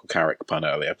the Michael Carrick pun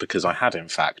earlier, because I had in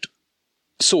fact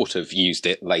sort of used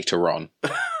it later on.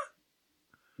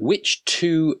 Which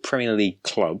 2 Premier League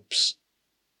clubs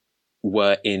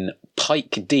were in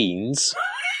Pike Dean's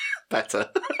Better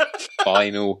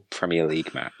final Premier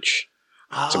League match?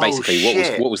 So basically,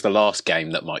 what was the last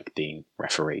game that Mike Dean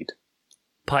refereed?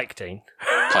 Pike Dean.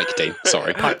 Pike Dean,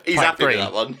 sorry. He's Pike happy with Bream.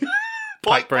 that one.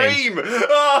 Pike Bream.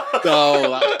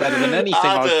 Oh, that's better than anything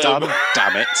I've Adam. done.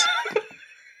 Damn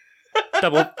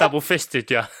it. Double fisted,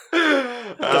 yeah.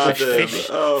 Adam. fish-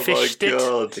 Oh fished my it.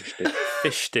 god!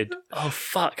 Fisted. Oh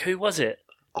fuck! Who was it?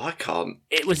 I can't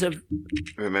It was a.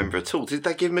 remember at all. Did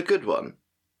they give him a good one?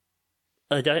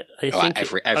 I don't. I Oh, think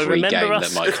every I game remember that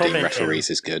us Mike Dean commenting- referees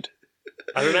is good.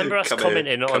 I remember us Come here,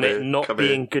 commenting come on here, it not come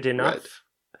being here. good enough.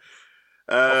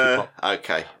 Right. Coffee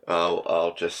Okay.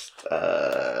 I'll just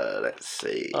let's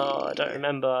see. Oh, I don't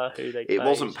remember who they. It played.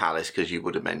 wasn't Palace because you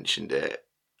would have mentioned it.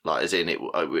 Like as in it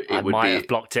I would might be. have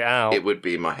blocked it out. It would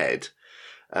be in my head.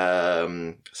 So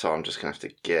I'm just gonna have to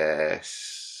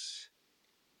guess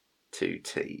 2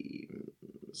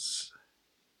 teams.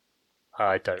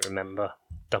 I don't remember.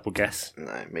 Double guess.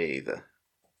 No, me either.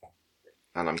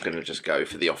 And I'm gonna just go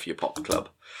for the Off Your Pop Club.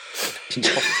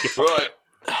 Right.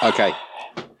 Okay.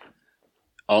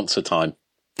 Answer time.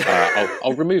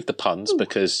 I'll remove the puns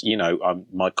because,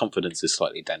 my confidence is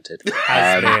slightly dented.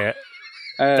 As it.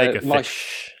 Take a Life,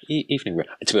 fish. evening.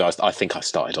 To be honest, I think I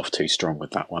started off too strong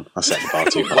with that one. I set the bar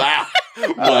too high.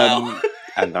 Wow.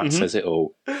 And that says it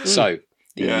all. So,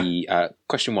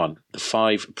 question 1. The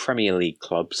 5 Premier League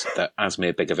clubs that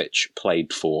Asmir Begovic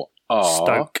played for are...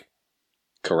 Stoke.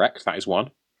 Correct, that is 1.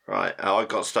 Right. I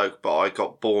got Stoke, but I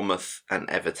got Bournemouth and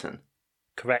Everton.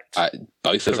 Correct.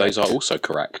 Both of those are also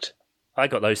correct. I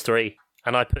got those 3,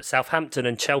 and I put Southampton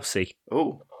and Chelsea.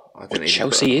 Oh, I didn't even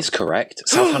Chelsea put- is correct.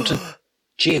 Southampton,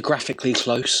 geographically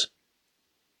close.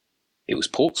 It was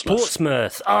Portsmouth.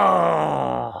 Portsmouth.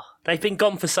 Ah, they've been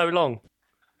gone for so long.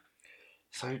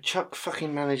 So Chuck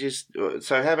fucking manages.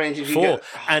 So how many did you 4, get?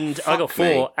 and Oh, I got fuck 4,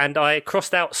 me. and I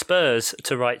crossed out Spurs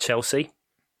to write Chelsea.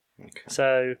 Okay.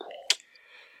 So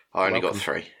I only Welcome. got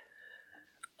 3.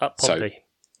 up So- Pompey.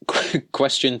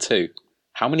 Question 2.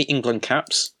 How many England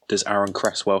caps does Aaron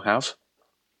Cresswell have?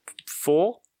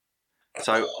 4.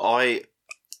 So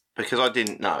because I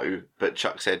didn't know, but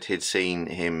Chuck said he'd seen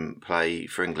him play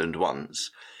for England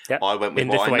once. Yep. I went with In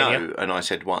what I Lithuania. know, and I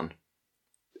said 1.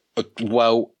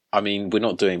 Well, I mean, we're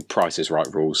not doing Price is Right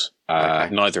rules. Okay.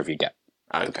 Neither of you get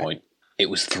the Okay. point. It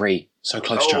was 3. So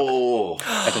close, Chuck. Oh,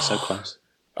 Ever so close.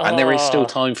 And there is still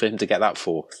time for him to get that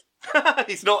 4th.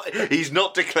 he's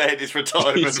not declared his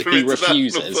retirement from He international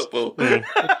refuses. football.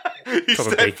 He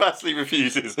Probably. steadfastly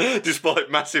refuses,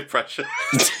 despite massive pressure.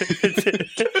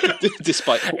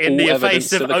 Despite in all the evidence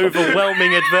face of to the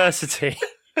overwhelming adversity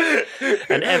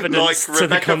and evidence like to the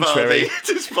Rebecca contrary. Vardy,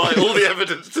 despite all the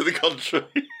evidence to the contrary.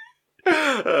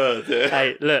 Oh dear.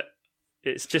 Hey, look,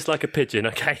 it's just like a pigeon,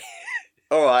 okay?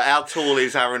 All right, how tall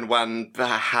is Aaron Wan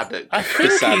Haddock? I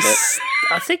think Sad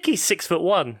he's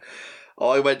 6'1".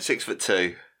 I went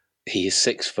 6'2". He is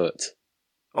 6 foot.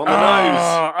 On the Oh, nose.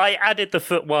 I added the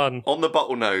foot 1. On the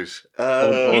bottle nose.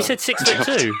 You said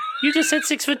 6'2". You just said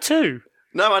 6'2".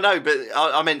 No, I know, but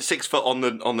I meant 6 foot on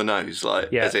the nose, like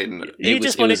Yeah. as in. You It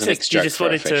just was wanted an to. extract You just for a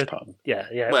wanted fish to. pun. Yeah.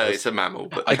 Well, it was. it's a mammal,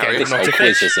 but Again, carry this on. not whole a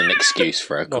quiz fish. is an excuse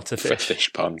for a, Not a for a fish.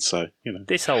 fish pun, so,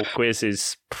 This whole quiz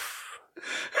is.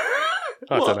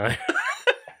 I What? don't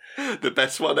know. The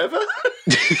best one ever.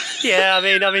 Yeah, I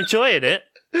mean, I'm enjoying it.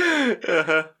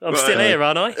 I'm still here,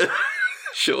 aren't I?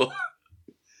 Sure.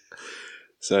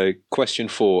 So, question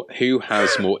 4. Who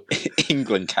has more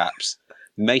England caps?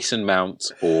 Mason Mount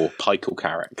or Michael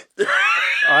Carrick?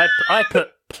 I put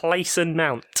Playson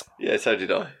Mount. Yeah, so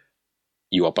did I.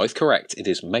 You are both correct. It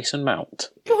is Mason Mount.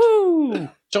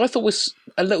 Woohoo! Which I thought was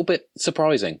a little bit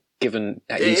surprising, given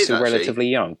that It he's is, still actually. relatively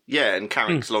young. Yeah, and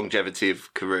Carrick's longevity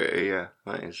of career.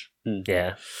 Yeah, that is.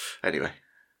 Yeah. Anyway,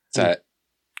 So,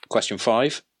 question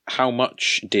 5. How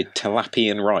much did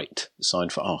Talapian Wright sign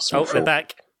for Arsenal Oh, for? they're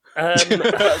back.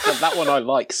 That one I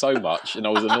like so much, and I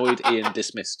was annoyed Ian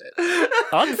dismissed it.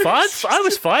 I'm fine. I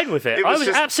was fine with it. It I was was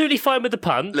just- absolutely fine with the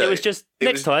pun. Look, it was just it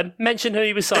next was- time mention who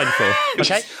he was signed for.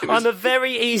 Okay, it was- I'm a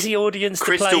very easy audience to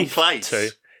Crystal play Place.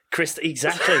 to.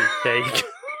 Exactly. There you go.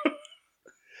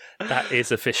 That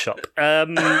is a fish shop.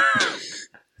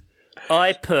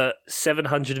 I put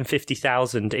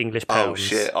 750,000 English pounds. oh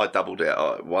shit! I doubled it.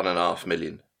 1.5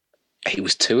 million. It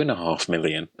was 2.5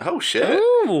 million. Oh, shit.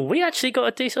 Oh, we actually got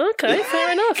a decent... Okay,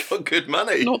 fair enough. Got good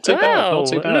money. Not too bad. Not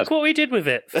too bad. Look what we did with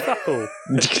it. Fuck all.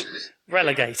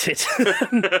 Relegated.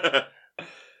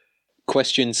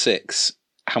 Question 6.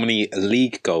 How many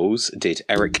league goals did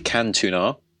Eric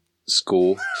Cantona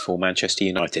score for Manchester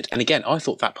United? And again, I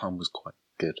thought that pun was quite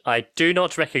good. I do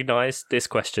not recognise this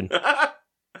question.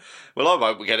 Well, I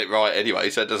won't get it right anyway,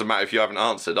 so it doesn't matter if you haven't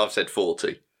answered. I've said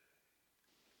 40.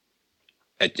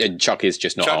 And Chuck is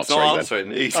just not Chuck's answering.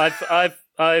 not answering.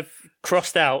 I've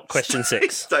crossed out question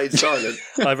 6. Stayed silent.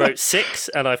 I wrote 6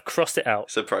 and I've crossed it out.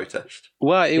 It's a protest.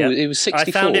 Well, it was 64.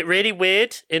 I found it really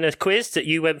weird in a quiz that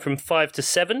you went from 5 to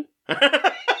 7.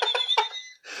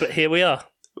 But here we are.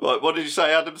 Right, what did you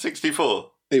say, Adam?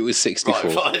 64? It was 64.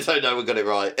 Right, fine, so no one got it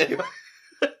right. Anyway.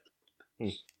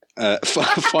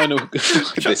 Final.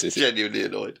 This is genuinely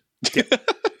annoyed.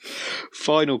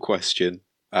 Final question.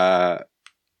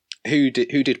 Who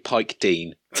did Pike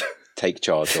Dean take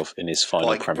charge of in his final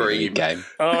Pike Premier League game?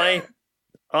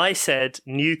 I said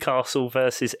Newcastle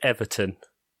versus Everton.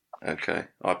 Okay,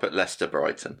 I put Leicester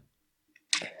Brighton.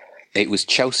 It was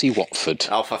Chelsea Watford.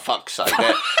 Oh, for fuck's sake.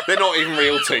 They're not even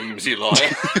real teams, you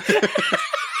lie.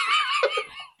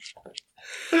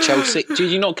 Chelsea.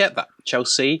 Did you not get that?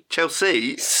 Chelsea?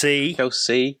 C.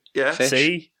 Chelsea? Yeah. Fish?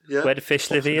 C. Yeah. Where do fish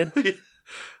live, Ian?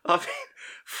 I mean,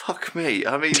 fuck me.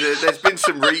 I mean, there's been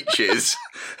some reaches,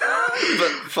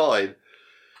 but fine.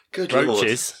 Good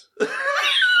Roaches. Lord.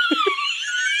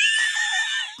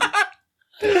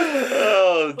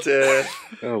 Oh, dear.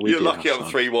 You're lucky I'm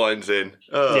 3 wines in.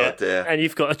 Oh, yeah. dear. And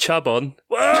you've got a chub on.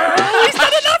 Whoa, he's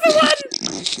done another one!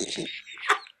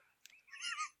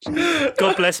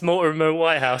 God bless Mortimer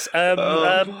Whitehouse.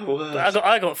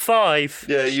 I got 5.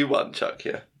 Yeah, you won, Chuck,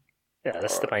 yeah. Yeah,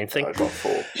 that's the main thing. I got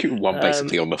 4. You won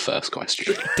basically on the first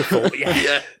question. Default, yeah.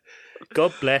 Yeah.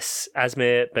 God bless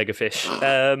Asmir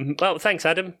Beggarfish. Well, thanks,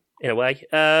 Adam, in a way.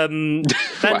 Man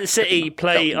City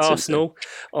play Arsenal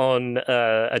on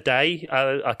a day.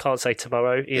 I can't say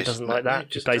tomorrow. He doesn't like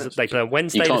that. They play on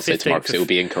Wednesday, You can't the 15th say tomorrow because it will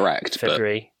be incorrect.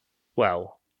 February.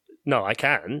 Well, no, I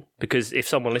can, because if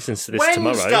someone listens to this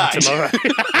Wednesday! tomorrow...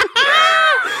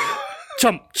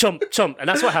 Chomp, chomp, chomp. And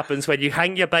that's what happens when you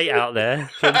hang your bait out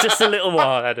there for just a little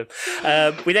while, Adam.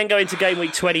 We then go into game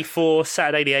week 24,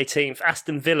 Saturday the 18th.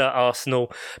 Aston Villa,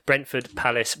 Arsenal, Brentford,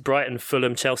 Palace, Brighton,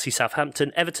 Fulham, Chelsea,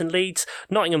 Southampton, Everton, Leeds,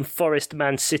 Nottingham Forest,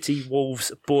 Man City,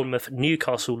 Wolves, Bournemouth,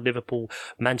 Newcastle, Liverpool,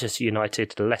 Manchester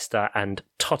United, Leicester and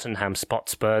Tottenham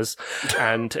Spurs.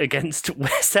 And against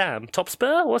West Ham. Top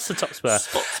Spur? What's the top Spur?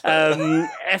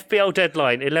 FPL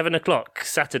deadline, 11 o'clock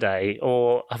Saturday,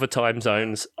 or other time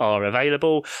zones are available.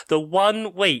 The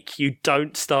 1 week you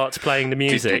don't start playing the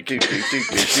music.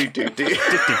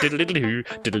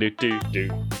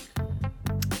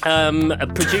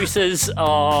 Producers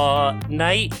are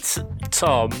Nate,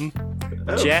 Tom,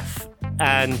 Jeff,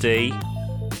 Andy,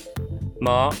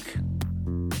 Mark.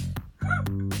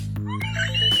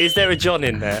 Is there a John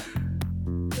in there?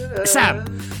 Sam.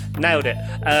 Nailed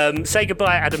it. Say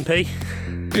goodbye, Adam P.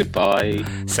 Goodbye.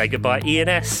 Say goodbye, Ian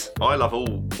S. I love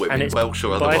all women, it's Welsh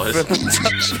or bye otherwise.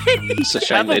 It's a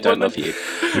shame they don't love you.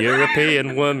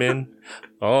 European woman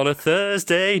on a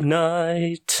Thursday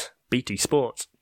night. BT Sports.